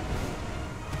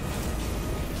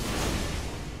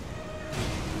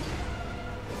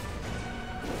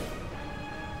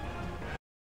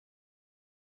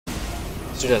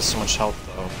 This dude has so much health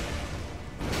though.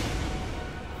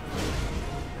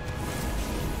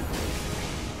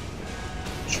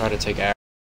 Try to take action.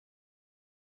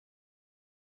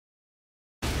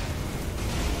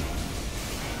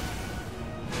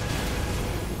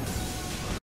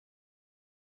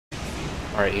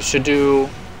 Alright, you should do...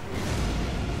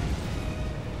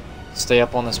 Stay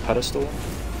up on this pedestal.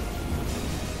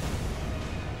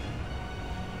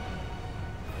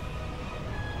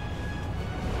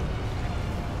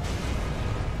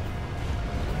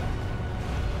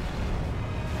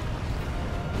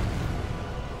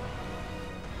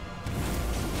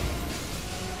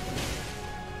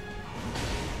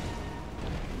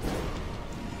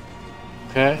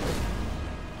 Okay.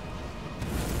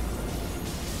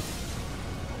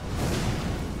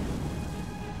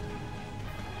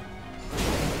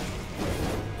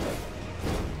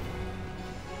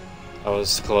 That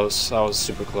was close. That was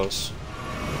super close.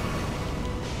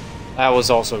 That was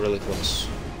also really close.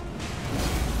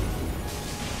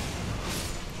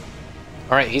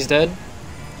 Alright, he's dead.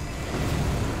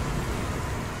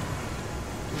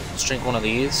 Let's drink one of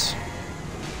these.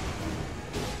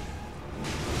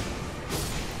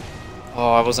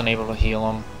 Oh, I wasn't able to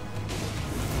heal him.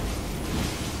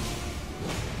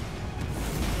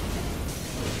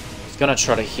 I was gonna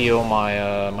try to heal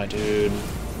my my dude.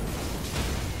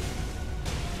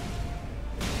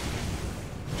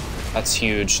 That's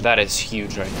huge. That is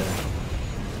huge right there.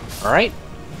 Alright.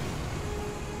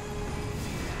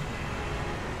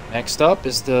 Next up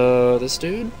is this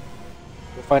dude.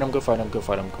 Go fight him, go fight him, go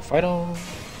fight him, go fight him.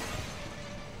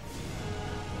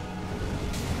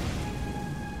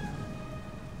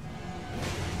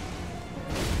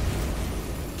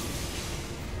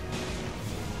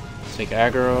 Take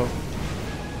aggro.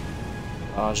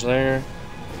 Dodge there.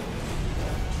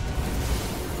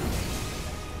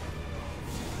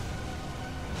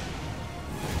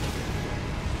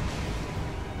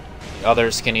 The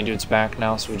other skinny dude's back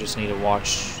now, so we just need to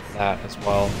watch that as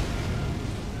well.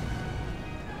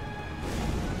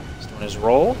 He's doing his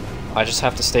roll. I just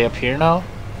have to stay up here now.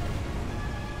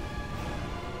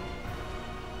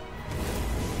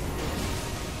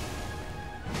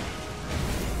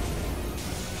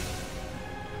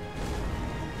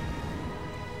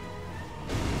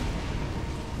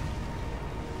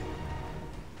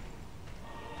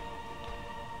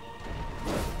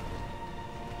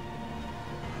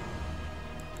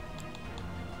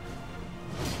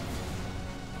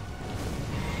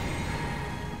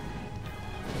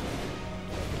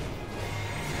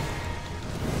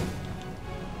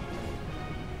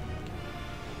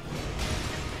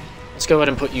 Let's go ahead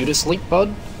and put you to sleep,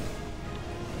 bud.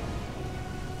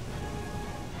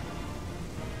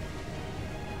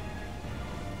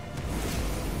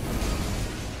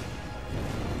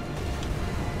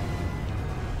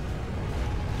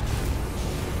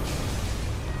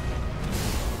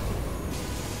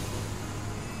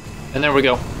 And there we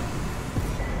go.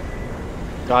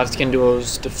 Godskin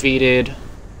Duo's defeated.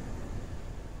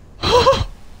 Oh,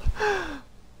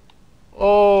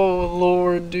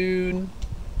 Lord, dude.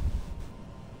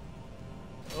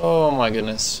 Oh my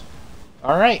goodness.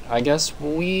 Alright, I guess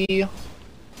we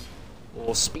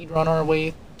will speedrun our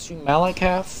way to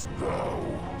Malakaf. Thou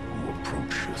who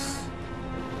approacheth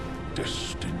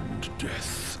destined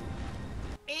death.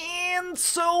 And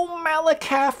so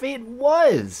Malakaf it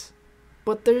was.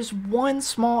 But there's one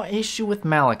small issue with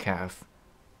Malakaf.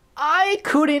 I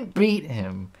couldn't beat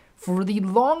him for the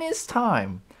longest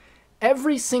time.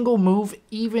 Every single move,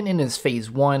 even in his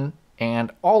phase 1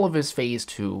 and all of his phase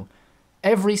 2,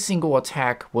 every single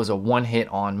attack was a one hit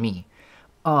on me.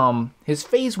 His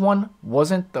phase 1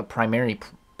 wasn't the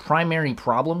primary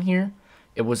problem here.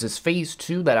 It was his phase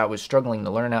 2 that I was struggling to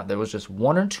learn out. There was just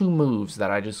one or two moves that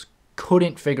I just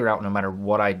couldn't figure out no matter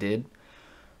what I did.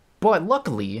 But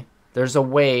luckily, there's a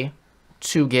way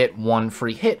to get one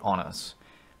free hit on us.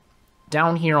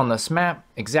 Down here on this map,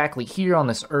 exactly here on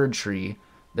this Erd tree,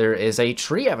 there is a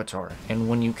tree avatar. And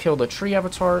when you kill the tree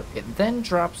avatar, it then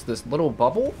drops this little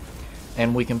bubble.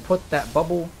 And we can put that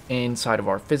bubble inside of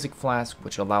our physic flask,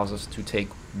 which allows us to take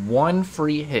one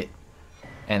free hit.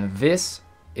 And this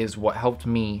is what helped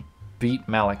me beat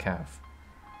Malakaf.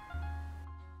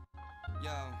 Yo.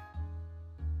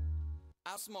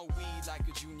 I smoke weed like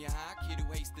a junior high kid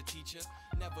who hates the teacher.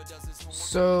 Never does his homework.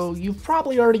 So you've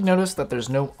probably already noticed that there's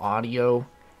no audio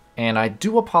And I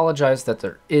do apologize that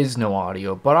there is no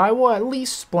audio, but I will at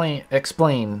least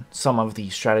explain some of the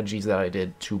strategies that I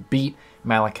did to beat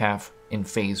Malakath in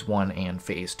Phase 1 and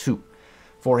Phase 2.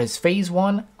 For his Phase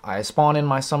 1, I spawn in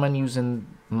my summon using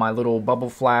my little bubble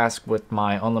flask with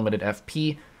my unlimited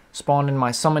FP, spawn in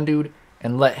my summon dude,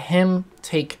 and let him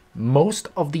take most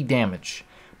of the damage.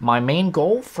 My main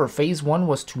goal for Phase 1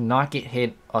 was to not get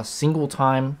hit a single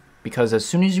time, because as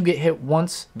soon as you get hit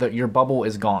once, your bubble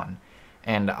is gone.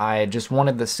 And I just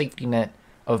wanted the safety net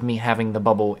of me having the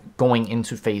bubble going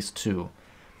into Phase 2.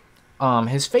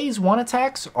 His Phase 1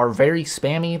 attacks are very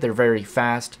spammy, they're very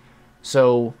fast,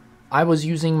 so I was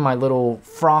using my little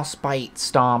Frostbite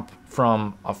Stomp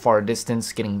from a far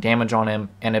distance, getting damage on him,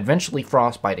 and eventually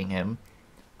frostbiting him,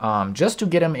 just to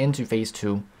get him into Phase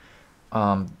 2.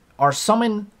 Our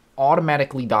summon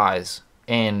automatically dies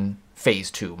in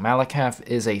Phase 2. Malakath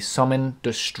is a summon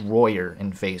destroyer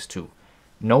in Phase 2.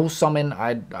 No summon,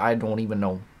 I don't even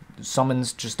know.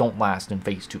 Summons just don't last in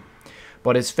Phase 2.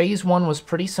 But his Phase 1 was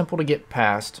pretty simple to get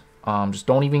past. Just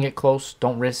don't even get close.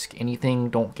 Don't risk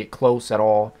anything. Don't get close at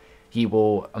all. He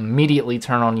will immediately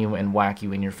turn on you and whack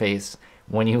you in your face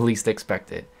when you least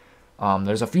expect it.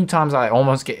 There's a few times I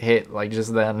almost get hit, like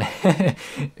just then.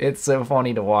 It's so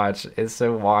funny to watch. It's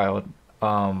so wild.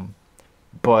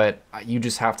 But you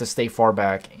just have to stay far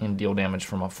back and deal damage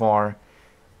from afar.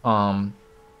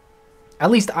 At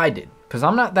least I did, because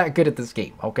I'm not that good at this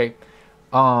game, okay?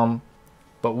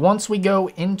 But once we go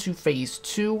into Phase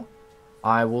 2,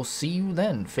 I will see you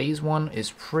then. Phase 1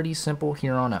 is pretty simple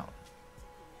here on out.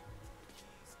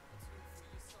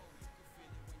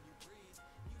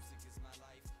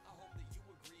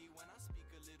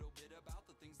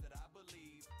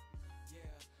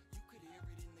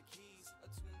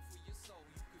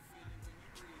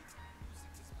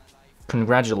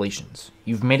 Congratulations,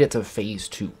 you've made it to Phase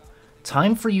 2.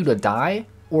 Time for you to die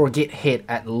or get hit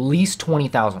at least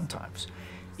 20,000 times.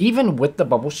 Even with the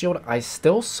bubble shield, I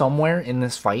still somewhere in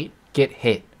this fight get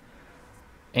hit.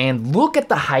 And look at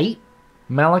the height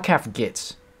Malakath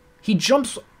gets. He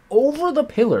jumps over the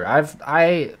pillar.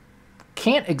 I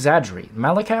can't exaggerate.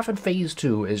 Malakath in Phase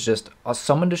 2 is just a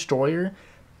summon destroyer,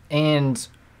 and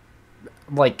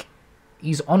like,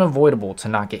 he's unavoidable to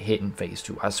not get hit in Phase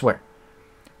 2, I swear.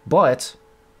 But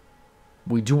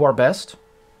we do our best.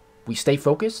 We stay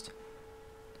focused.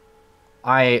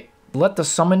 I let the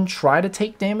summon try to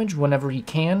take damage whenever he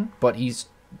can, but he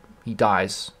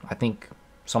dies, I think,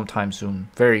 sometime soon.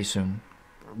 Very soon.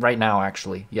 Right now,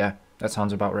 actually. Yeah, that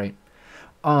sounds about right.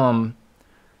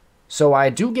 So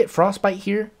I do get Frostbite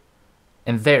here,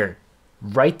 and there,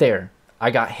 right there,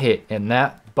 I got hit, and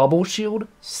that bubble shield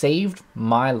saved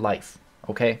my life,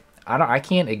 okay? I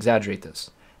can't exaggerate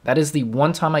this. That is the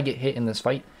one time I get hit in this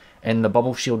fight, and the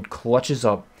bubble shield clutches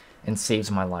up and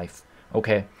saves my life,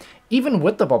 okay? Even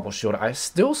with the bubble shield, I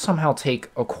still somehow take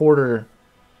a quarter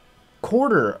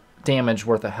damage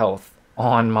worth of health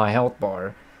on my health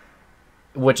bar,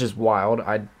 which is wild.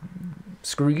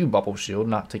 Screw you, bubble shield,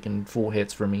 not taking full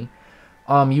hits for me.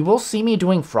 You will see me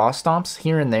doing frost stomps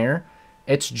here and there.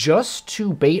 It's just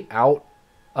to bait out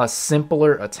a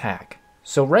simpler attack.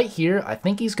 So right here, I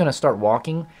think he's going to start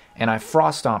walking, and I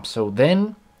frost stomp, so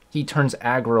then he turns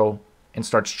aggro and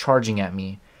starts charging at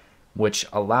me, which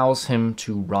allows him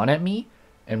to run at me,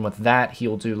 and with that,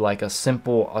 he'll do like a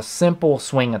simple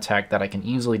swing attack that I can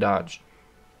easily dodge.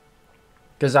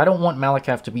 Because I don't want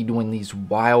Malakath to be doing these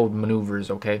wild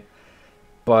maneuvers, okay?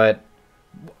 But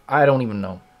I don't even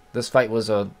know. This fight was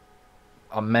a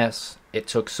mess. It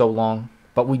took so long,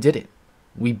 but we did it.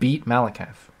 We beat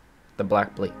Malakath, the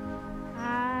Black Blade.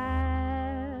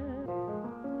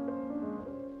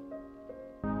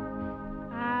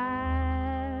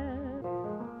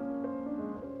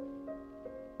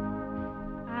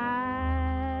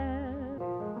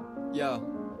 Yo,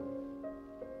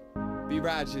 be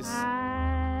righteous.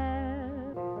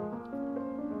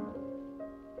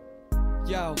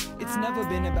 Yo, it's never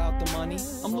been about the money.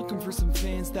 I'm looking for some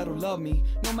fans that'll love me,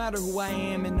 no matter who I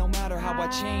am and no matter how I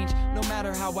change, no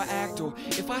matter how I act or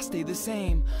if I stay the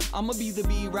same. I'ma be the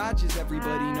B. Rogers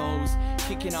everybody knows,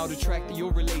 kicking out a track that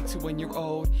you'll relate to when you're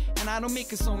old. And I don't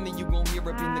make a song that you gon' hear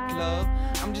up in the club.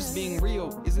 I'm just being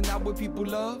real, isn't that what people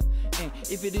love? And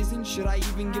if it isn't, should I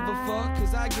even give a fuck?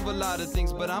 Cause I give a lot of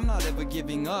things, but I'm not ever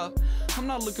giving up. I'm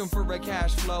not looking for a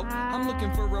cash flow, I'm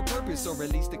looking for a purpose, or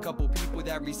at least a couple people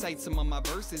that recite some of my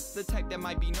verses. The type that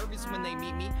might be nervous when they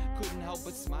meet me, couldn't help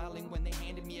but smiling when they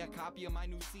handed me a copy of my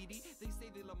new CD. They say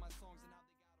they love my songs and how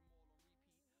they got them all on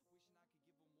repeat.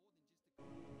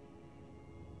 Wishing I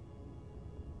could give them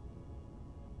more than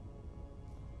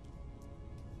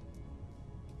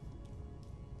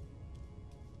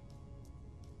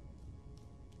just a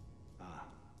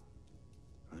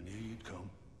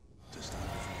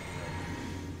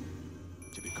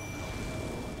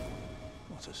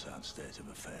What a sad state of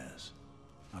affairs.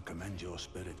 I commend your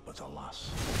spirit, but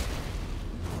alas.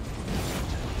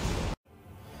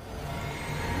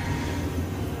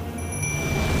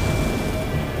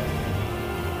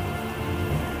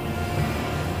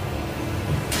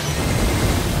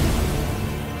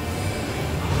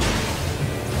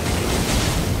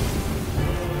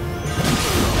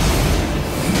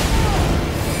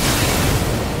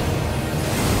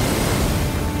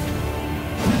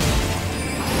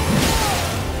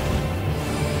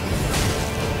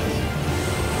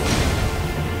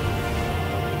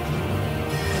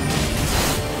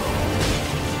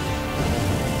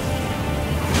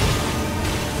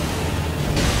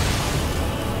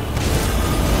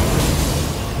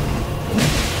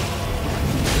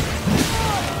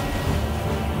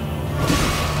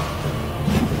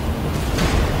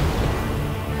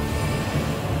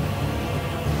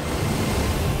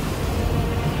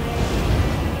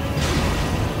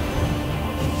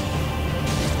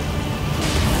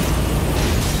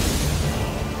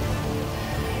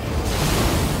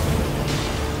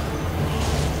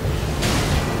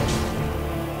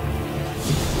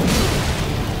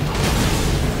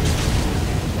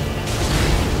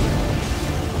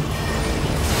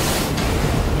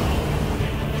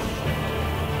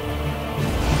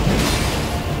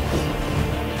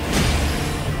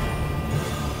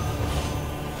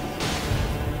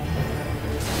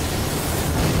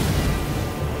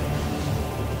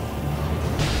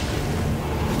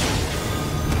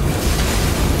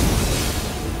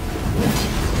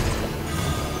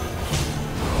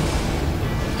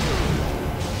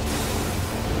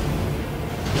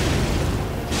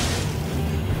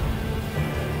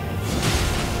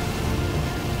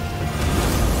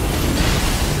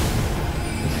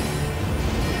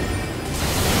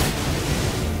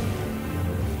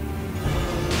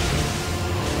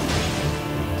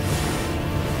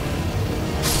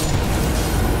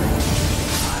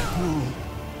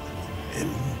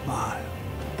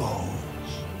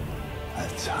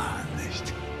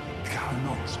 Tarnished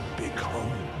cannot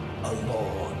become a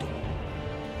lord.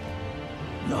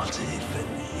 Not even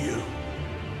you.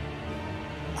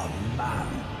 A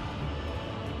man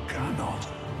cannot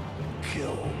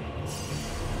kill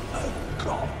a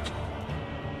god.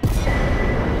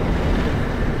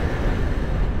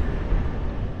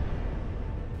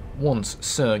 Once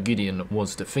Sir Gideon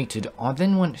was defeated, I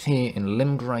then went here in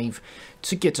Limgrave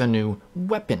to get a new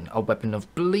weapon, a weapon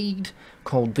of blade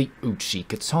called the Uchi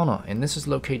Katana, and this is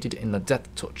located in the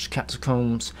Death Touch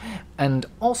Catacombs, and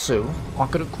also I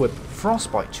could equip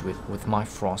Frostbite to it with my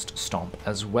Frost Stomp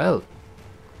as well.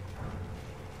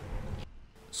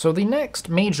 So the next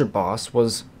major boss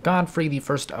was Godfrey, the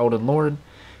first Elden Lord,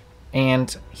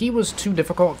 and he was too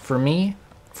difficult for me,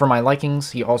 for my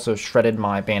likings. He also shredded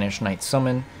my Banished Knight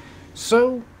summon.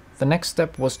 So, the next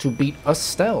step was to beat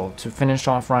Estelle to finish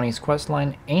off Ronnie's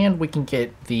questline, and we can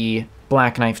get the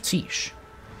Black Knife Tiche.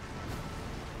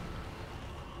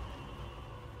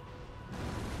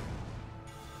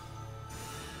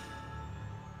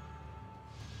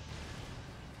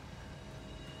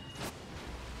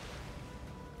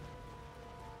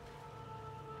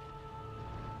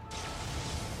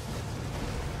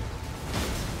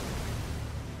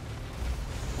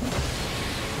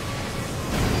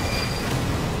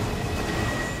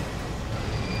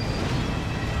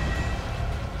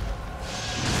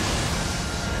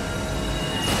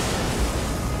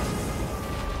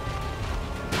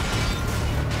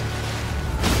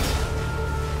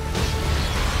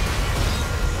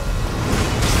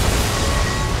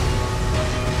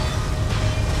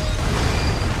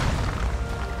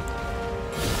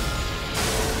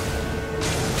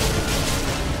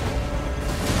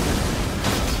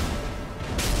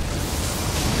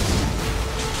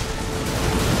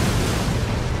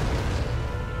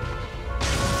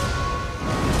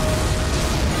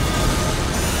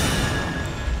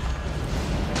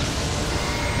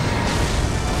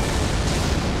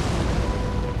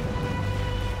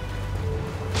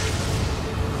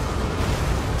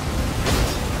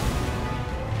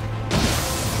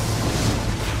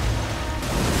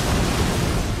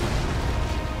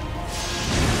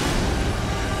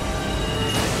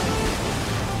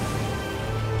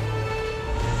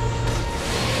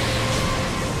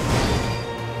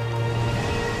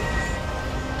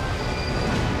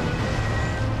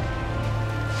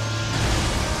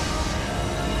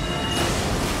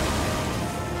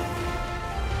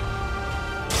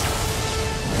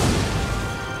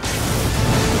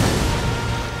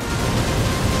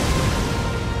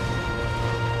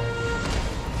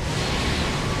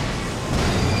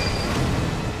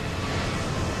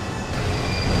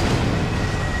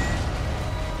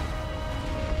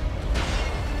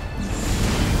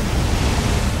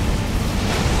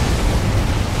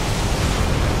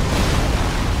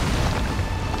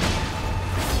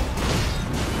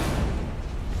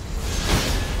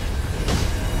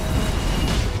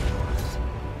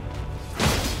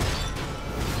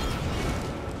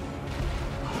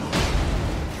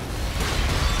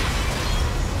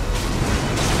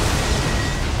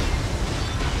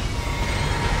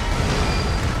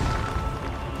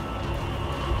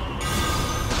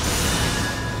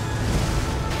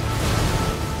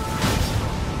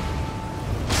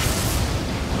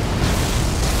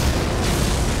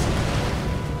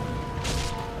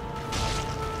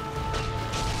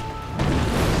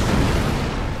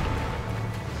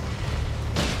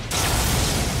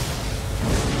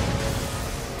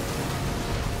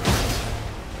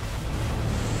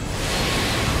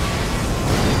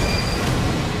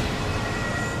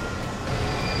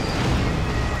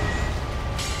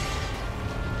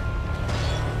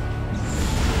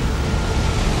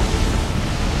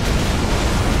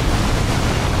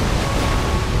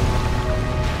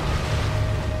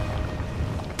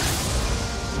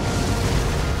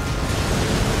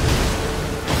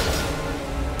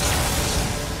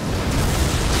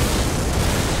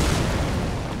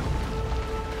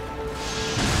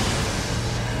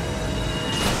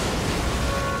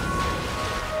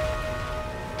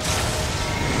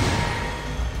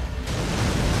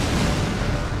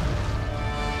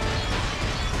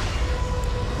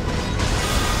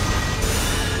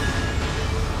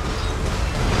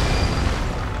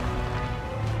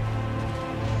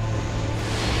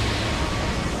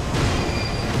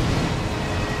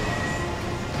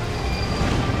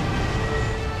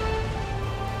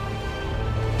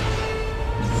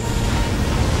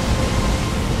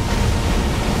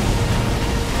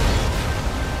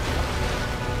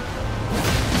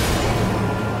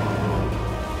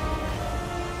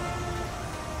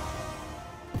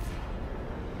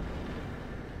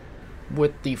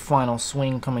 with the final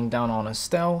swing coming down on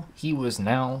Estelle, he was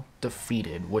now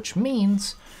defeated, which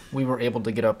means we were able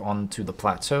to get up onto the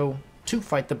plateau to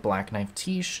fight the Black Knife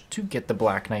Tiche to get the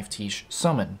Black Knife Tiche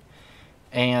summon.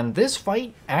 And this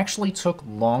fight actually took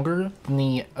longer than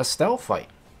the Estelle fight,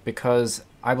 because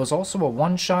I was also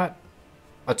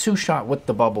a two-shot with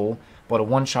the bubble, but a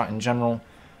one-shot in general.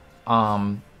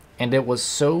 And it was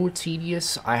so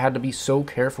tedious. I had to be so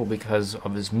careful because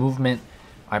of his movement.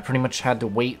 I pretty much had to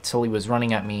wait till he was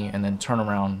running at me and then turn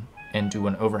around and do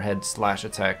an overhead slash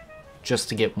attack just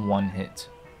to get one hit.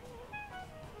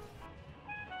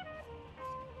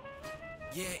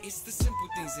 Yeah, it's the simple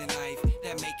things in life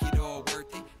that make it all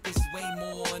worth it. There's way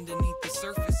more underneath the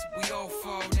surface. We all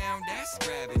fall down, that's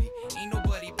gravity. Ain't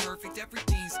nobody perfect,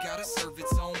 everything's gotta serve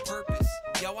its own purpose.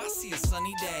 Yo, I see a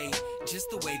sunny day, just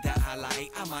the way that I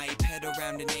like. I might head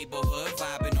around the neighborhood,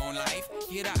 vibing on life.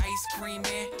 Hear the ice cream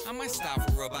man, I might stop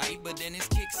for a bite, but then his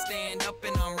kickstand up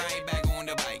and I'm right back on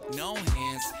the bike. No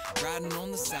hands, riding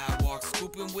on the sidewalk,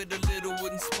 scooping with a little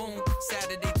wooden spoon.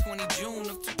 Saturday, 20 June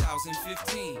of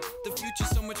 2015. The future's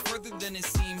so much further than it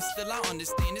seems. Still, I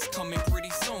understand it's coming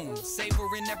pretty soon.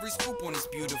 Savoring every scoop on this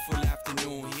beautiful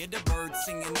afternoon. Hear the birds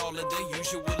singing all of the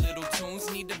usual little tunes.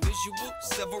 Need a visual,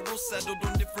 several settled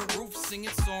on different roofs, singing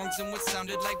songs in what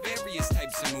sounded like various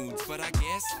types of moods. But I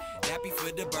guess that be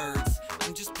for the birds.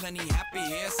 I'm just plenty happy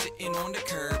here, sitting on the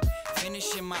curb,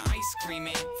 finishing my ice cream,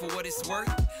 and for what it's worth,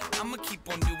 I'ma keep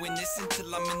on doing this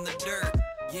until I'm in the dirt.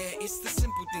 Yeah, it's the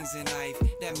simple things in life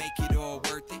that make it all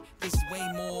worth it. There's way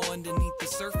more underneath the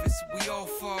surface. We all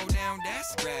fall down,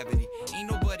 that's gravity. Ain't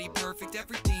nobody perfect,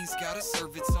 everything's gotta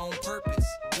serve its own purpose.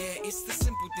 Yeah, it's the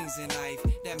simple things in life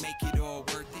that make it all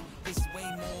worth it. There's way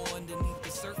more underneath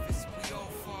the surface. We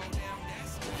all fall down,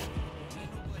 that's gravity.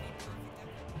 Ain't nobody perfect,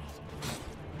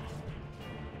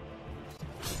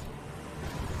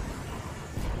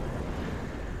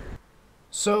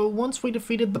 So once we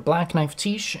defeated the Black Knife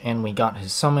Tiche and we got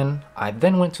his summon, I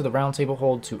then went to the Round Table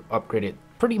Hold to upgrade it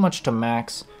pretty much to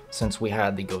max since we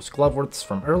had the Ghost Gloveworths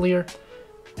from earlier.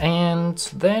 And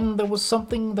then there was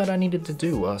something that I needed to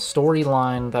do, a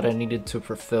storyline that I needed to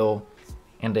fulfill,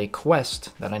 and a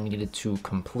quest that I needed to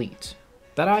complete,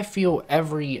 that I feel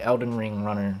every Elden Ring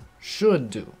runner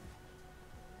should do.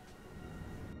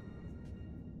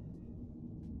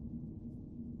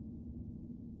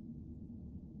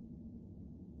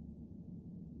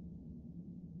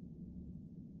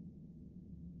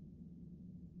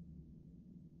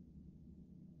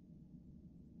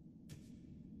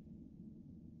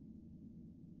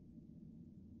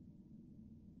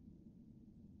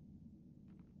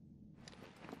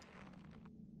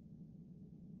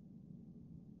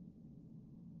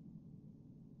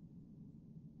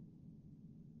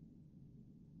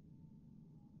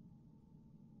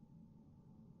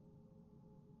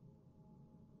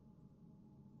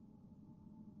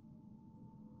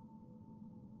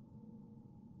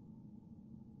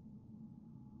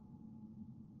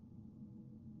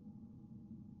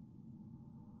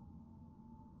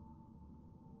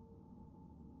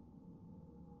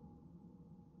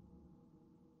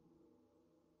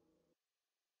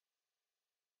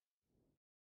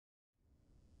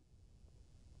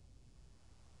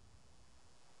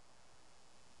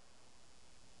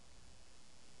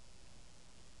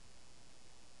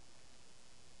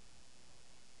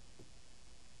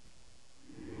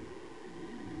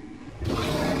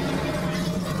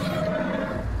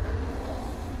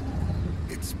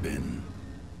 It's been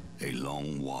a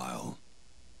long while,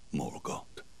 Morgoth.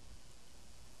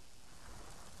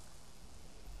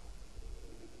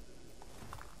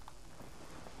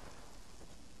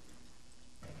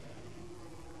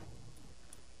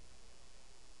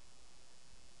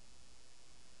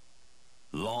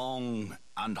 Long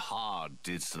and hard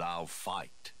didst thou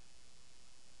fight,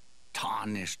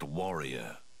 tarnished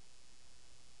warrior,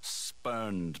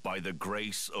 spurned by the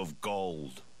grace of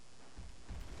gold.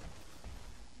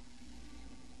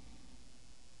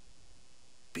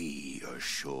 Be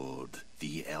assured,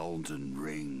 the Elden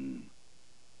Ring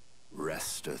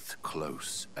resteth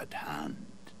close at hand.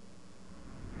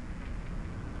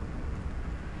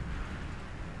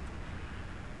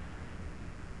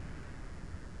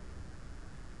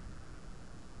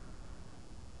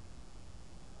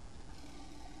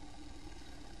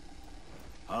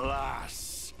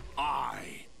 Alas,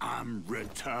 I am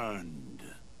returned.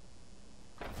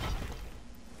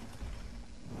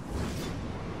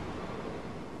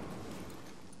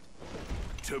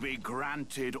 To be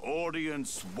granted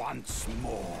audience once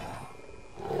more.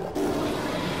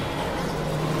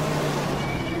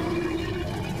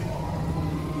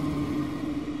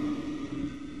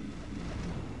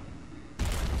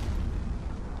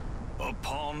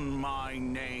 mention my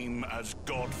name as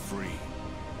Godfrey,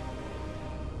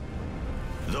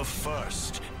 the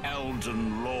first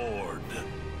Elden Lord.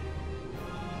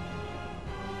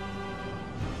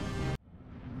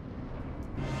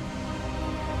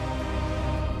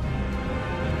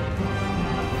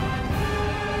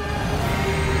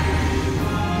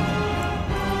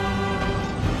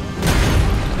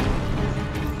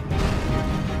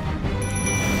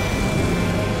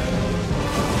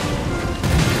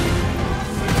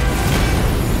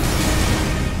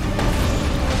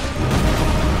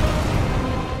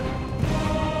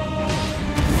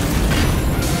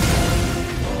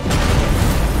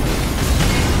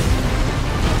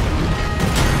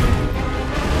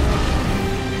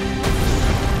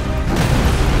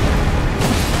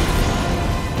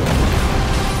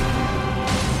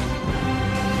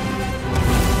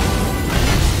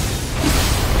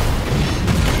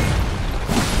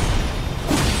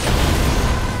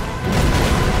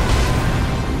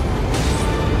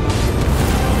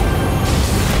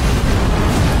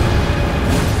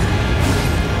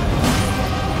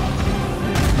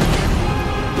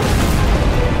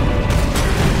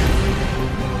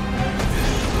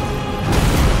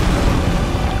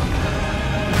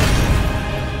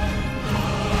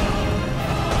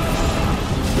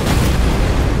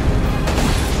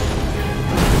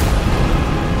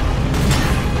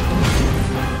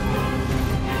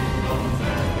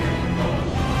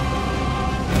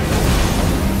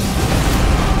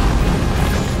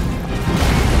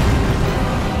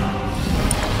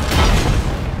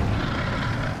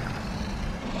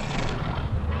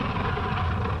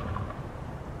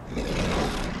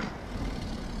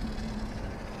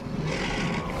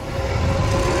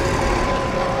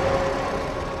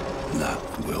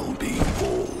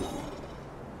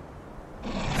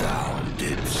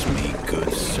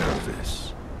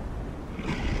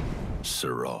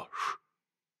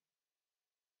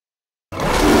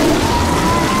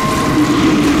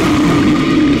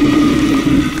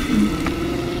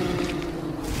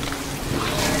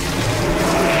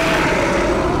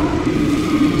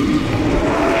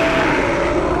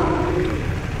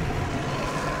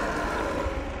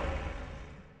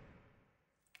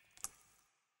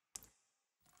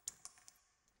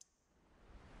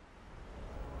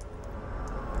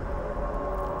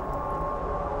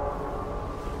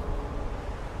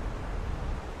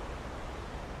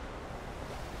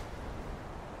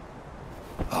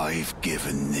 I've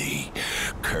given thee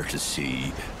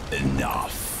courtesy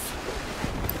enough.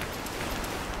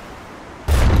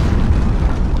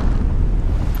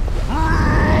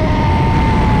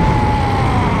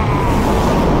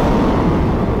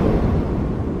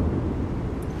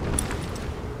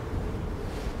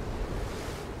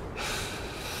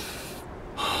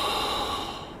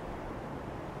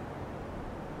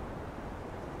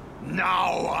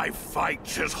 Now I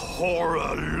fight as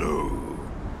Horaloo.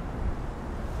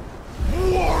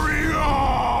 Warrior!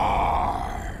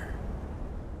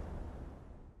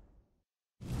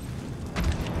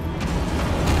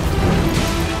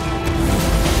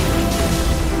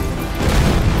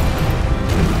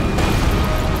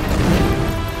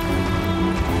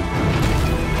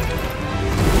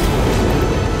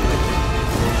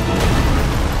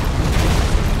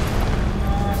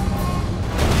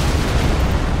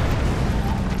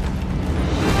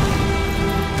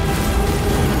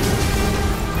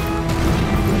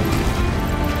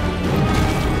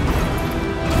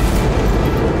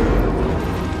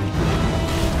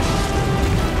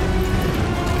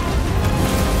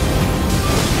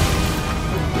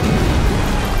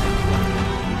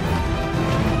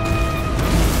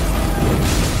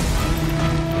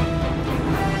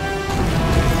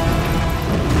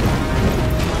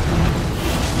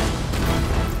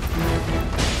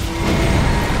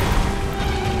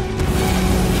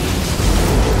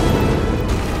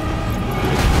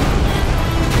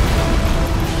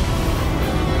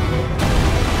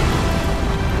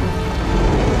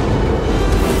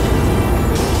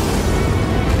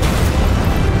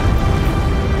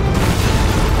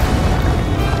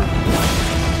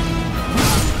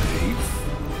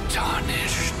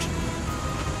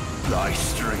 Thy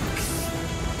strength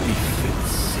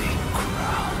befits a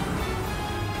crown.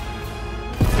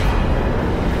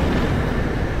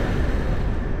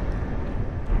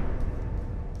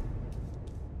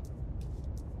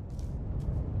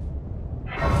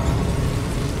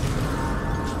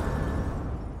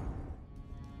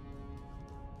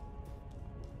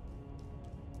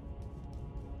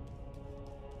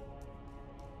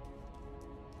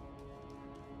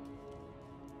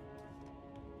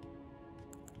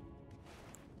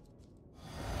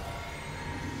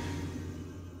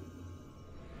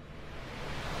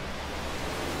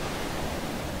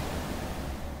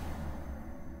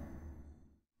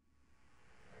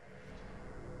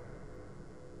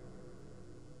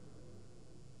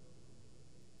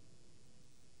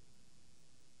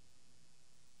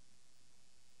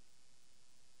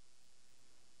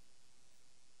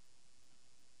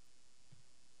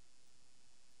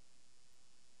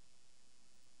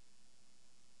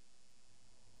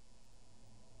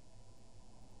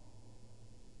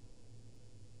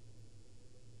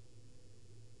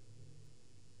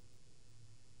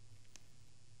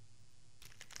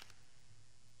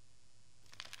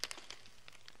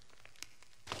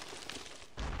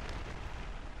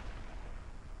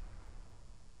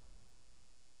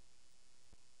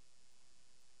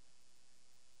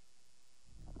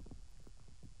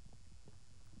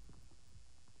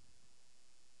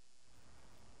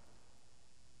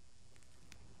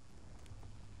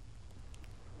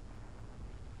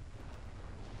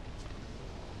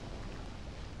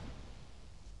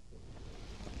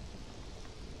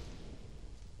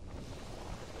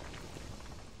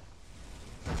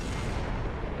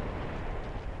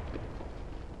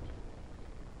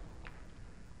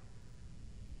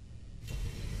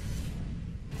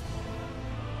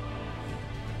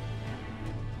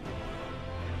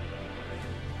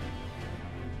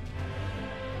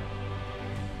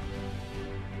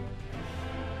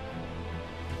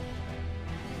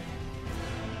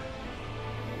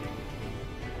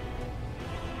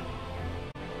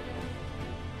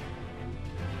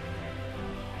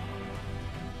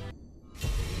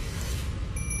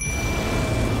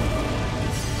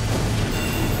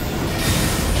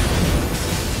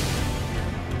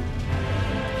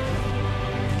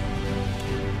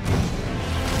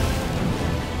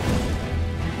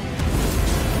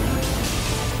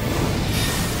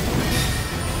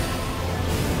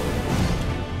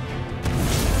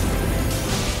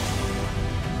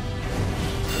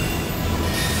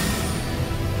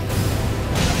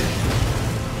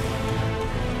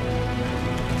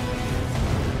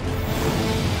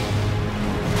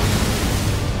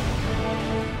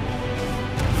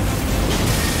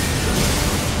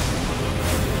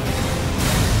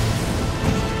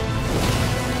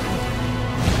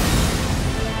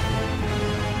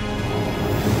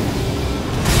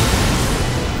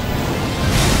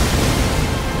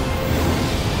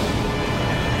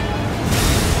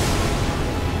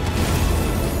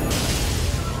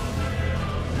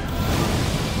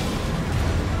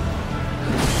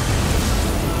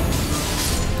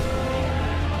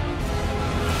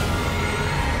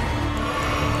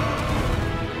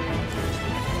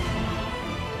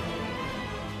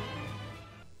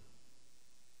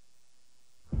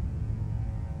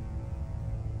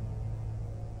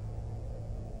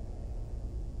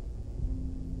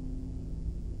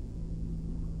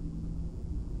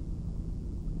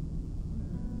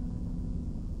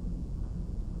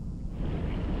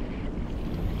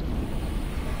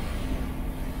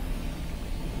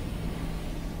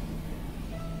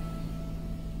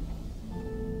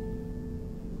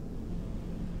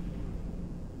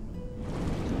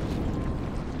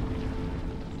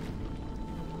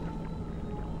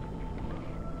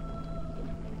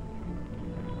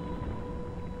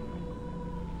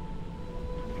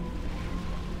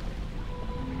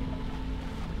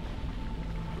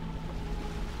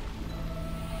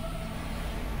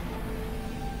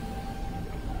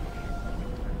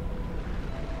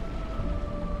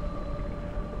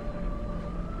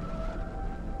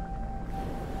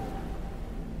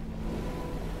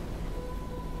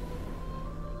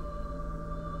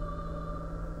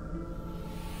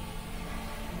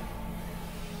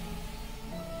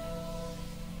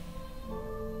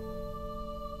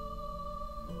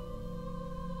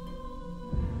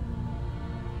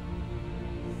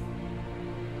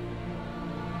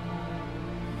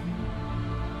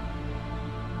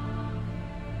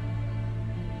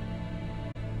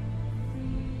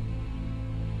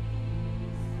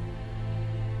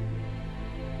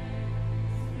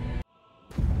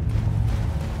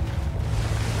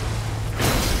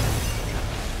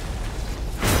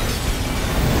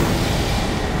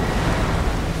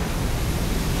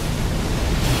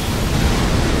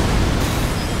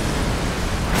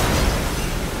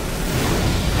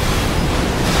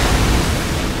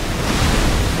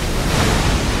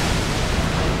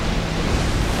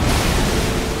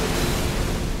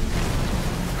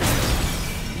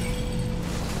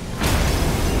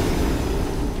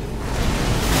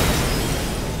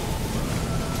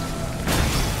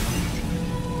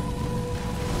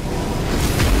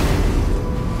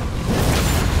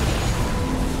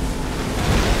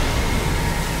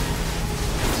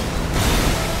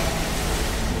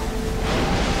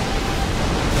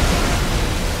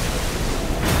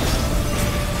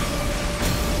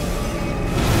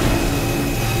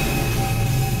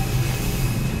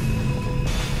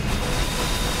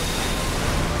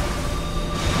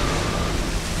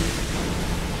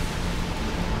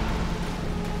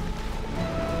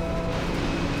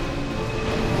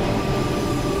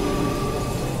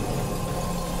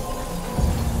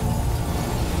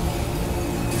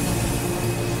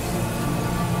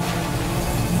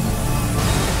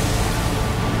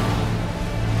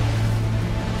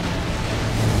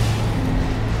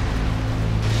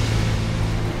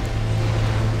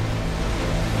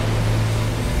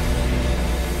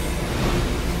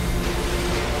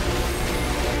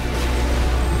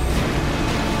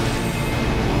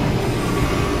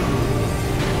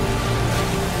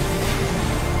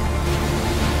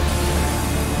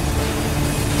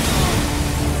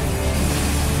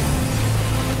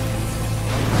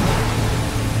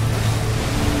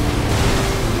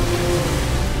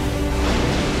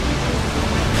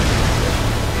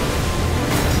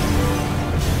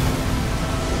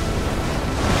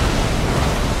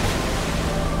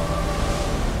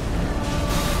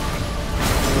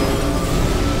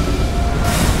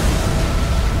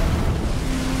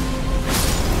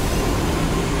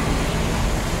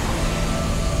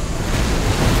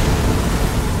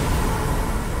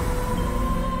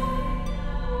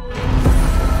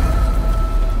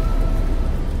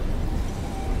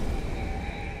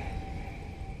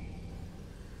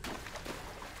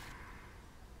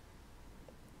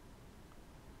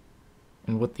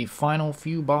 the final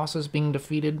few bosses being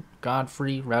defeated,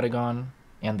 Godfrey, Radagon,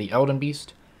 and the Elden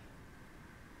Beast,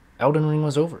 Elden Ring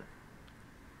was over.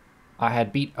 I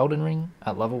had beat Elden Ring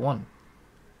at level 1.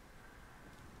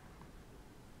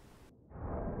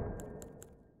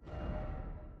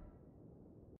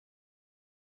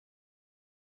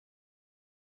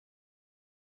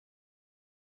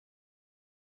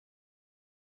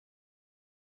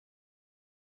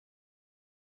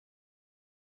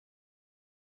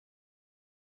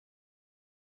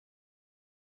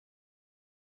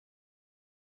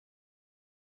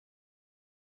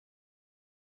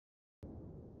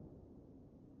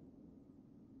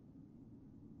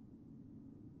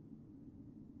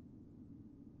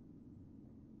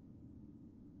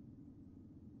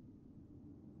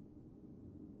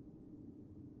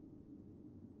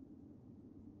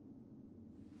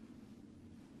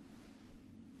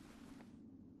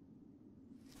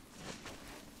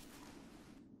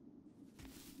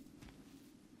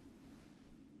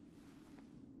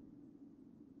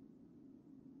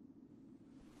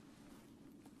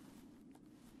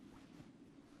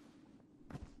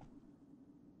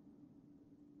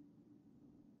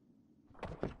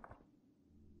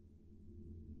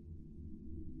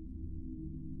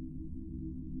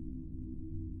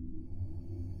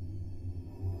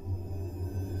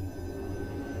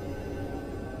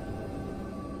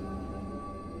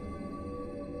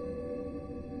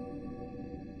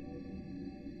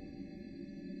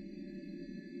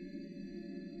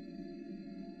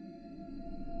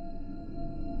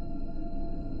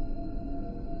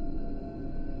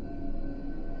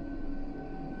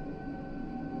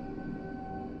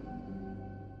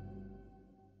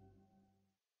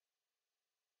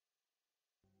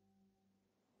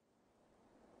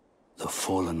 The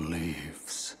fallen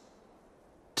leaves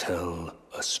tell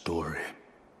a story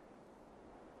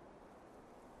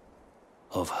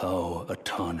of how a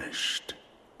tarnished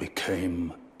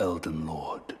became Elden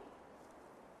Lord.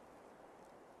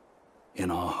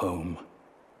 In our home,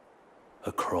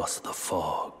 across the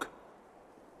fog,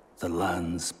 the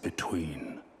lands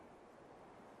between.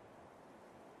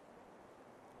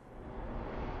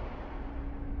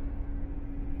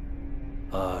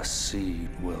 Our seed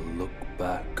will look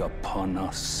back upon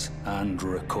us and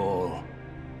recall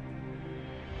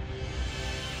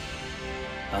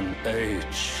an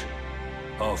age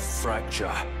of fracture.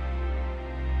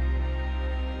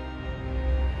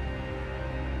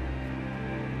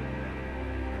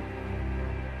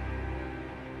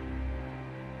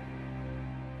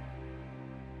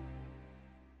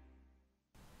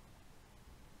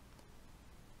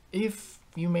 If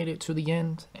you made it to the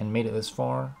end and made it this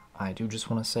far, I do just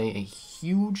want to say a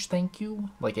huge thank you,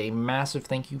 like a massive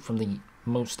thank you from the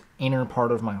most inner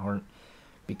part of my heart,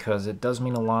 because it does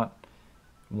mean a lot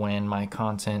when my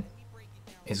content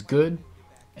is good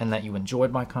and that you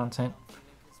enjoyed my content.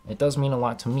 It does mean a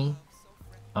lot to me,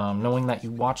 knowing that you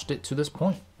watched it to this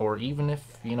point, or even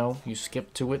if, you know, you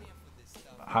skipped to it,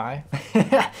 hi,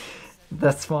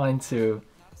 that's fine too.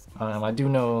 I do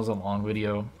know it was a long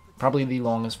video, probably the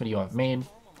longest video I've made.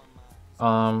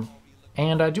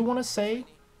 And I do want to say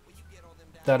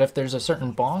that if there's a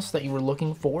certain boss that you were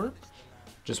looking for,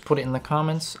 just put it in the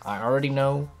comments. I already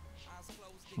know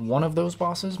one of those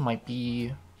bosses might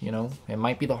be, you know, it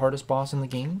might be the hardest boss in the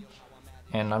game.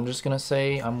 And I'm just going to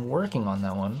say I'm working on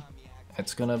that one.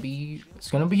 It's going to be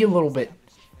a little bit,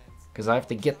 because I have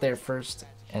to get there first,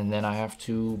 and then I have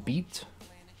to beat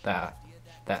that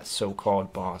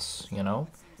so-called boss, you know?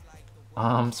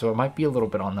 So it might be a little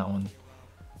bit on that one.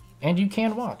 And you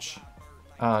can watch.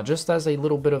 Just as a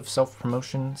little bit of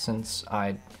self-promotion, since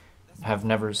I have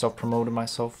never self-promoted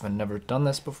myself and never done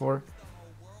this before,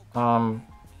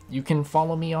 you can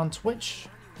follow me on Twitch.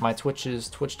 My Twitch is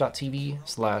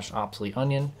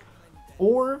twitch.tv/obsoleteonion,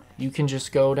 or you can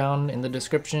just go down in the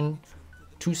description,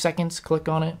 2 seconds, click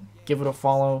on it, give it a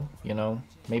follow, you know,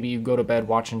 maybe you go to bed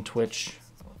watching Twitch,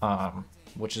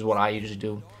 which is what I usually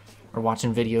do, or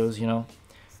watching videos, you know,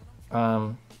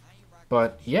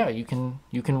 but yeah, you can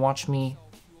watch me,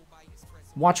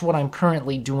 watch what I'm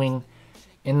currently doing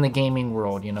in the gaming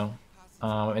world, you know.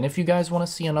 And if you guys want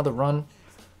to see another run,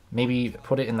 maybe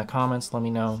put it in the comments, let me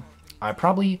know. I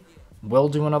probably will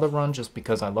do another run just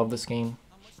because I love this game.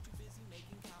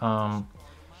 But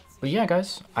yeah,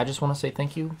 guys, I just want to say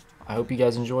thank you. I hope you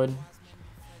guys enjoyed.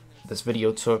 This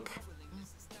video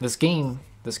this game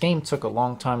took a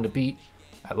long time to beat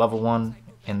at level 1,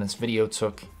 and this video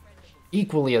took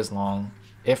equally as long,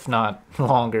 if not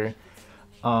longer.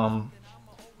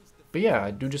 But yeah,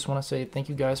 I do just want to say thank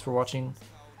you guys for watching,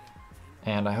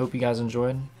 and I hope you guys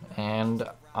enjoyed, and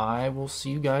I will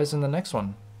see you guys in the next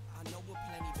one. I know we're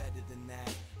plenty better than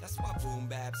that. That's why Boom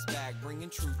Bap's back, bringing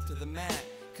truth to the mat.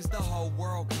 Cause the whole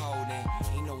world cold and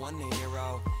ain't no one the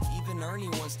hero. Even Ernie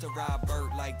wants to rob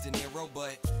Bert like De Niro,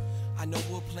 but I know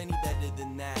we're plenty better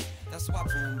than that. That's why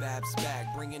Boom Bap's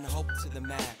back, bringing hope to the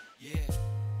map. Yeah.